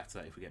we'll come back to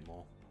that if we get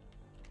more.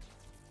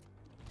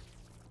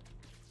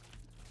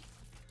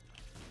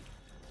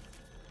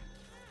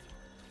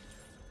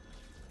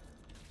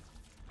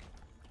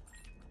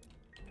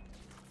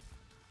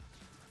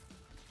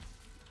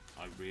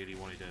 I really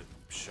wanted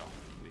a shop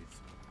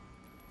with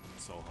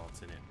soul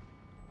hearts in it,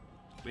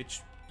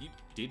 which you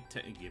did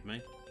technically give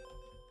me.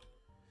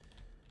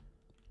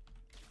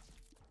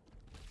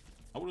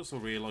 I would also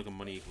really like a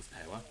money equals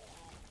power.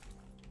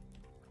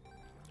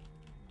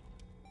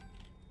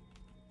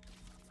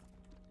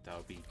 That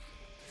would be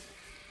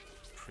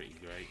pretty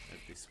great at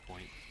this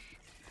point.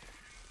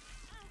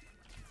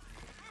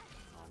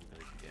 I'm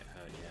gonna get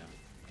her, yeah.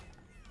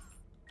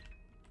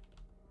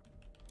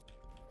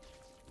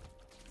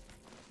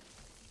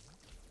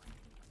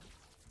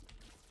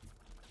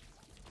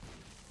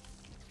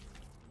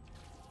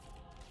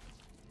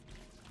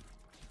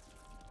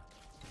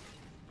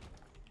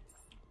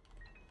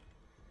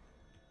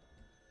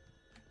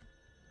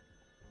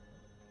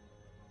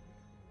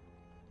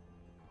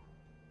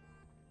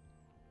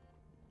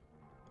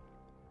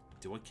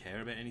 Do I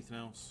care about anything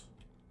else?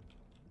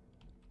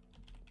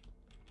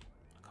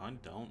 I kinda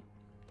don't.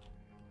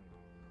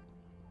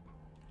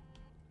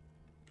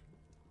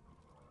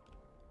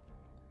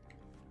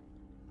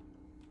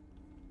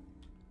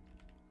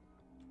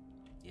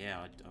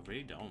 Yeah, I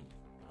really don't.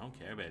 I don't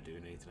care about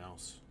doing anything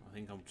else. I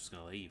think I'm just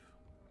gonna leave.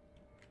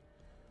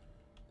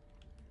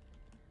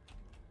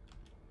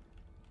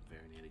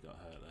 Very nearly got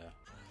hurt there.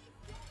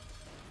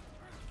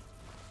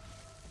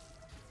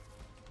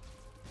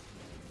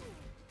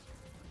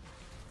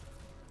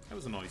 That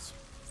was a nice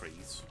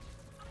freeze.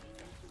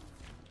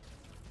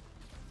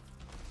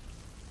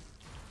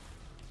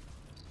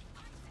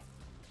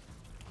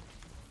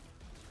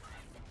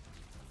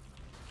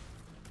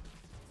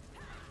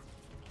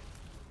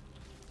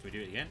 Can we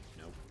do it again?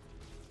 Nope.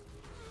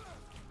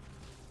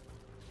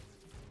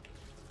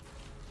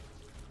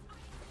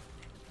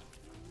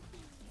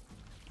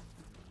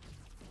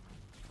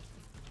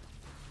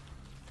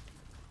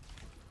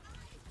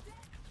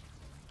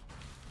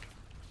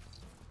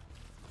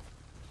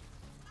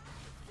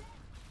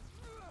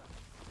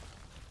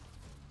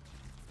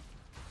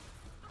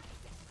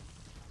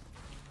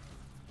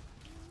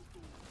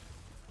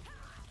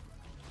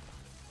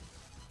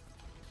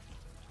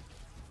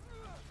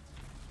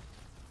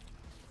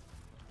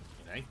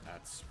 Okay,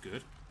 that's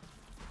good.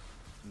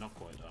 Not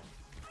quite though.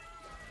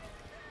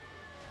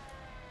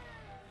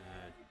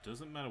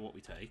 Doesn't matter what we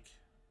take,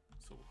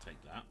 so we'll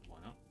take that. Why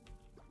not?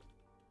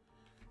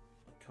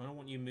 I kind of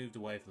want you moved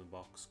away from the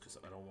box because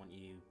I don't want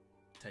you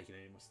taking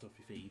any of my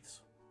stuffy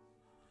feeds.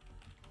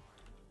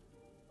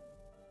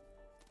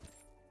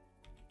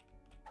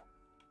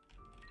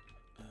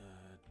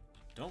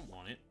 Don't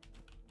want it,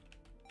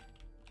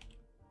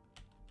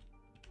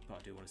 but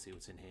I do want to see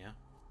what's in here.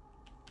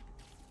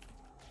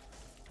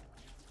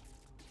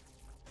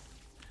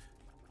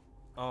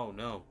 Oh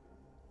no.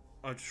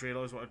 I just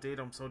realised what I did.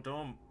 I'm so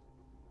dumb.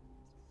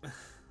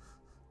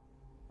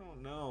 Oh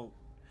no.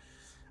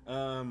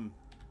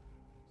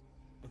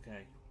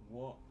 Okay,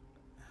 what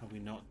have we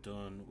not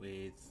done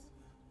with...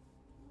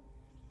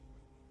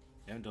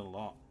 We haven't done a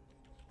lot.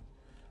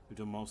 We've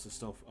done most of the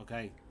stuff.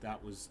 Okay,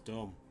 that was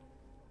dumb.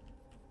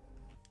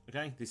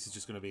 Okay, this is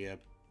just going to be a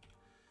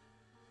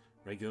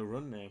regular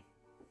run now. You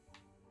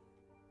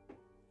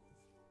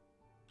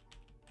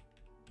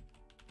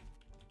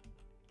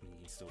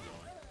can still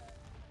die.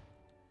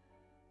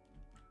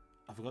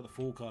 I forgot the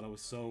full card. I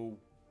was so...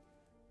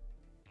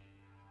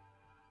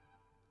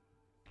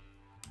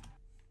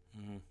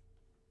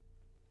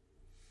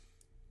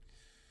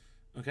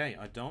 Okay,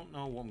 I don't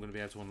know what I'm going to be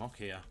able to unlock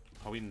here.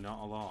 Probably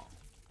not a lot.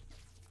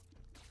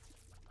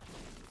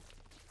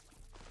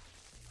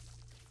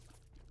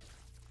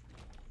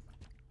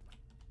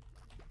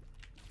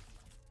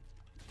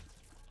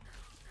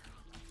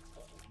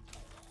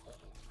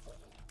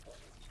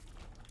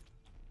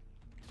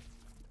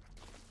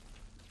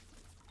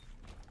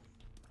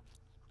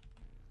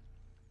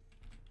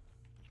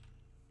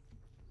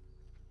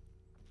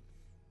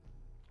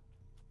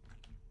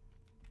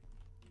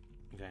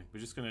 Okay, we're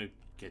just going to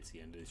get to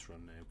the end of this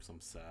run now because I'm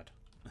sad.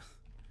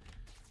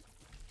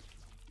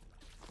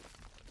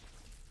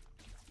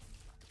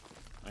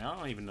 I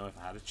don't even know if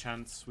I had a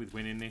chance with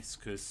winning this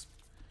because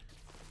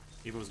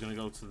if I was going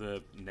to go to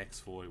the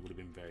next four it would have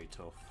been very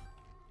tough.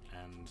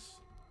 And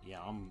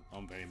yeah,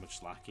 I'm very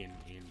much lacking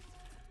in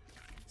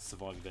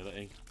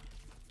survivability.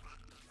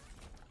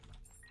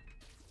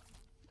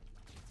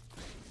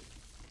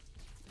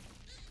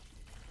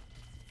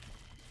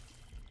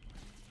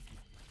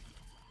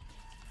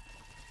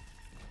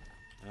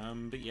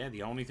 But yeah,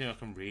 the only thing I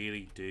can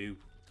really do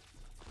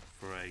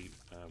for a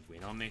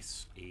win on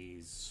this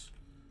is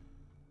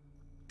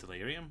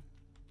Delirium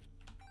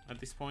at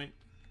this point.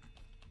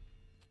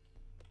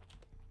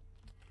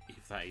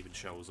 If that even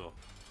shows up,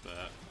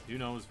 but who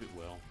knows if it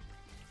will.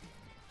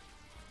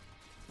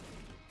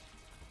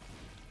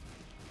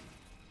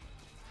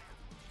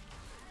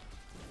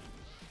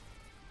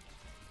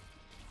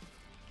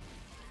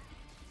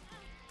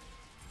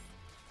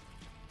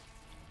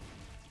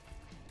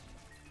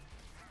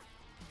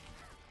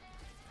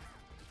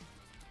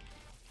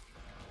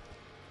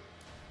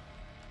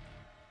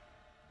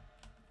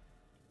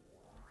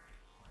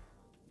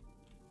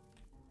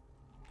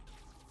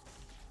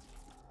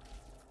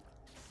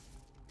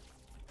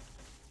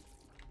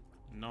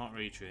 Not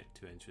really too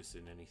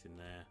interested in anything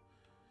there.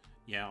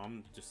 Yeah,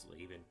 I'm just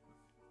leaving.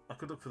 I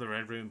could look for the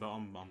red room, but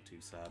I'm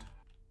too sad.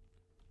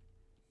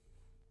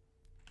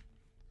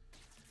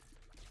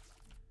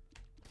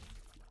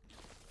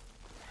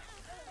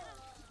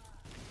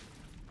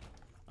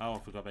 Oh, I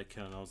forgot about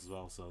killing those as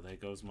well. So there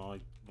goes my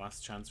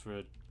last chance for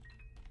a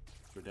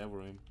devil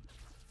room.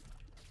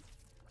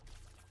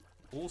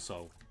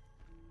 Also,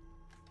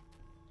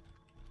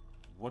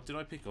 what did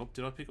I pick up?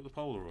 Did I pick up the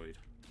Polaroid?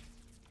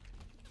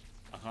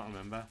 I can't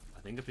remember. I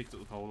think I picked up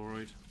the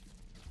Polaroid.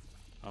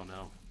 Oh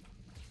no.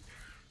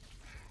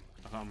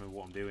 I can't remember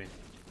what I'm doing.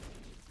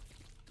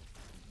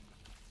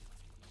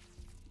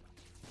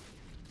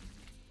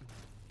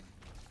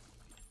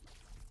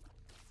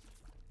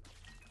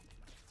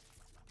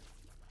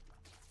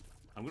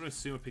 I'm going to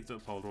assume I picked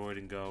up Polaroid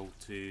and go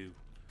to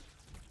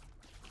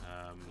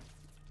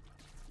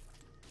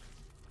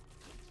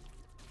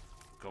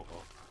go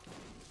up.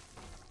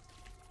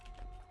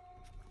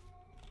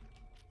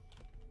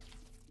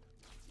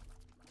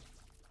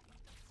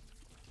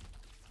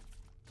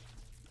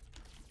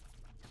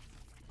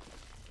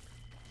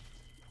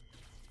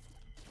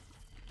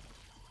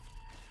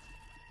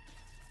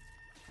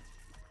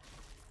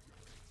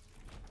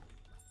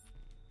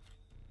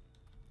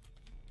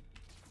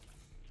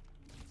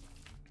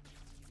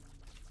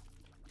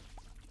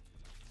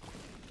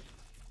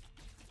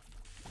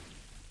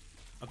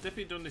 I've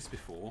definitely done this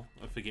before,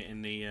 of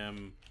forgetting the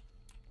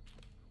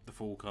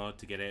full card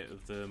to get out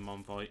of the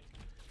mom fight,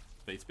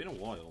 but it's been a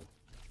while.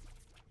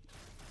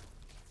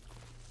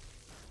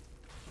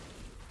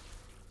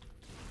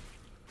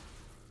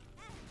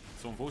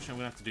 So unfortunately I'm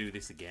going to have to do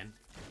this again.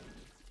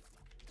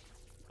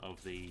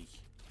 Of the...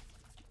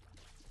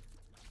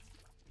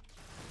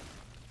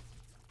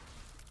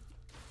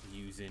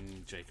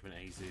 using Jacob and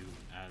Azu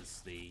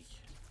as the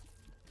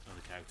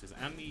other characters,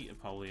 and the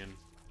Apollyon.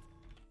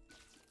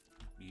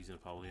 Using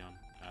Apollyon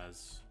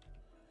as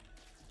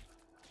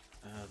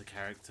the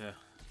character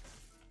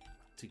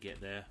to get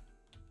there.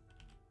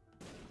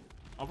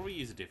 I'll probably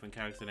use a different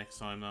character next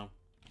time though.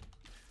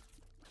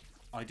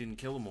 I didn't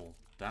kill them all.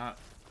 That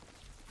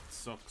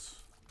sucks.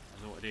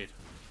 I thought I did.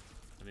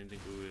 I didn't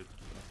think we would.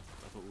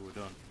 I thought we were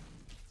done.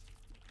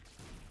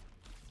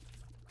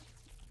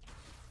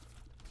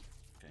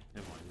 Okay,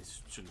 never mind.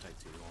 This shouldn't take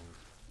too long.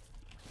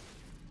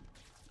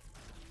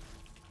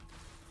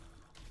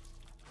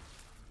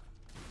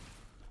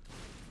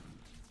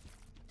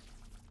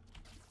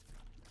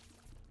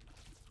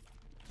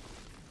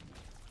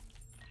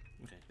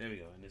 There we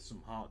go, and there's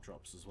some heart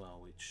drops as well,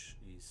 which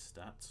is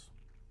stats.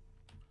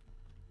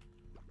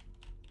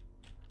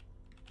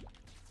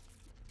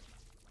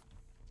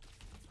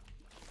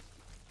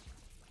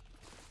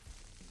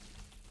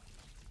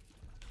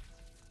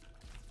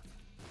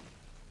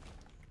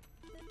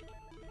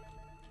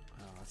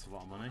 Oh, that's a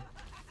lot of money.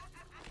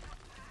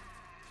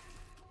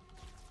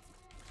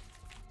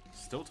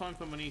 Still time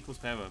for money equals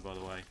power, by the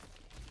way.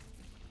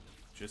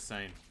 Just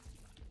saying.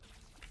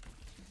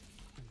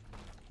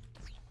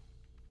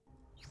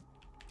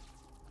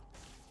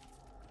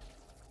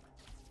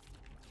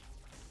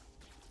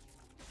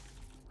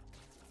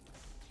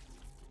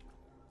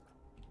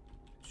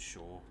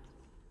 Sure.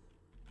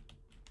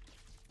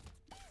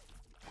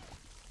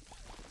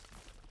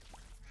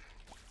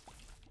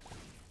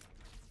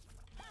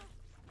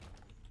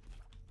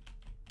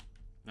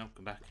 No,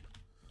 come back.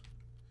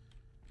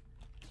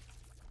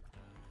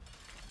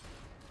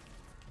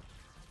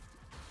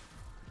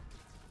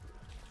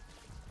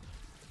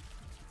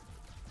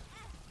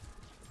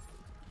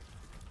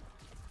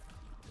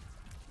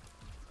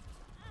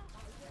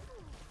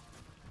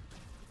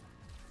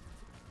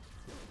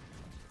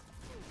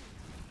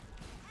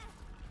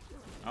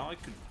 I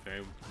could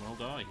very well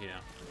die here,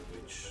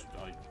 which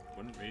I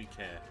wouldn't really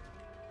care.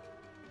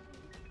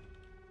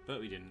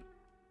 But we didn't.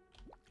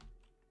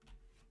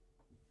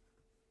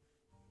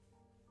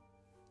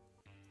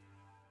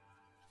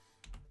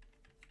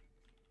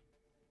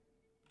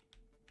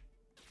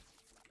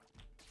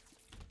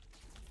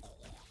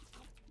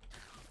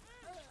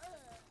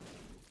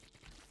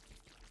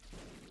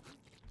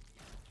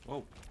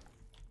 Whoa.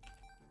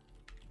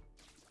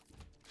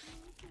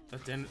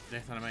 That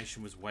death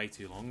animation was way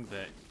too long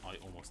that I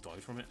almost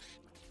died from it.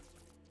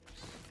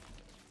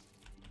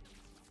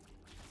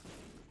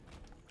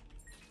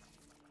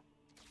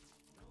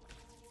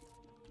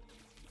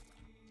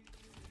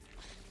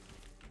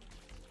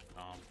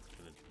 Oh, I'm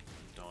gonna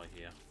die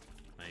here.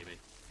 Maybe.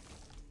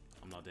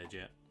 I'm not dead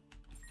yet.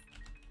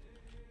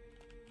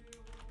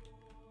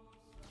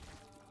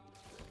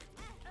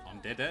 I'm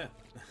dead there.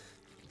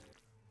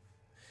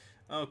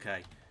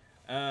 Okay.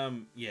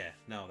 Yeah,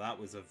 no, that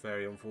was a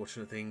very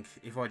unfortunate thing.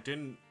 If I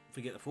didn't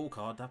forget the full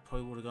card, that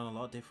probably would have gone a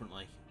lot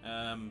differently.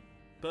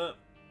 But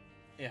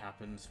it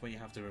happens. When you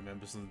have to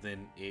remember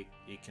something, it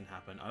can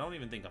happen. I don't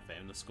even think I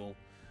found the skull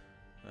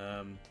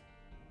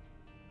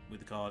with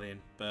the card in,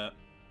 but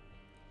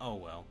oh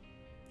well.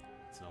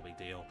 It's no big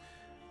deal.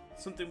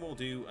 Something we'll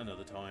do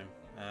another time.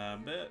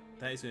 But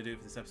that is going to do it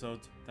for this episode.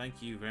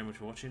 Thank you very much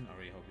for watching. I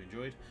really hope you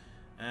enjoyed.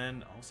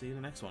 And I'll see you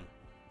in the next one.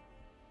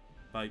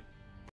 Bye.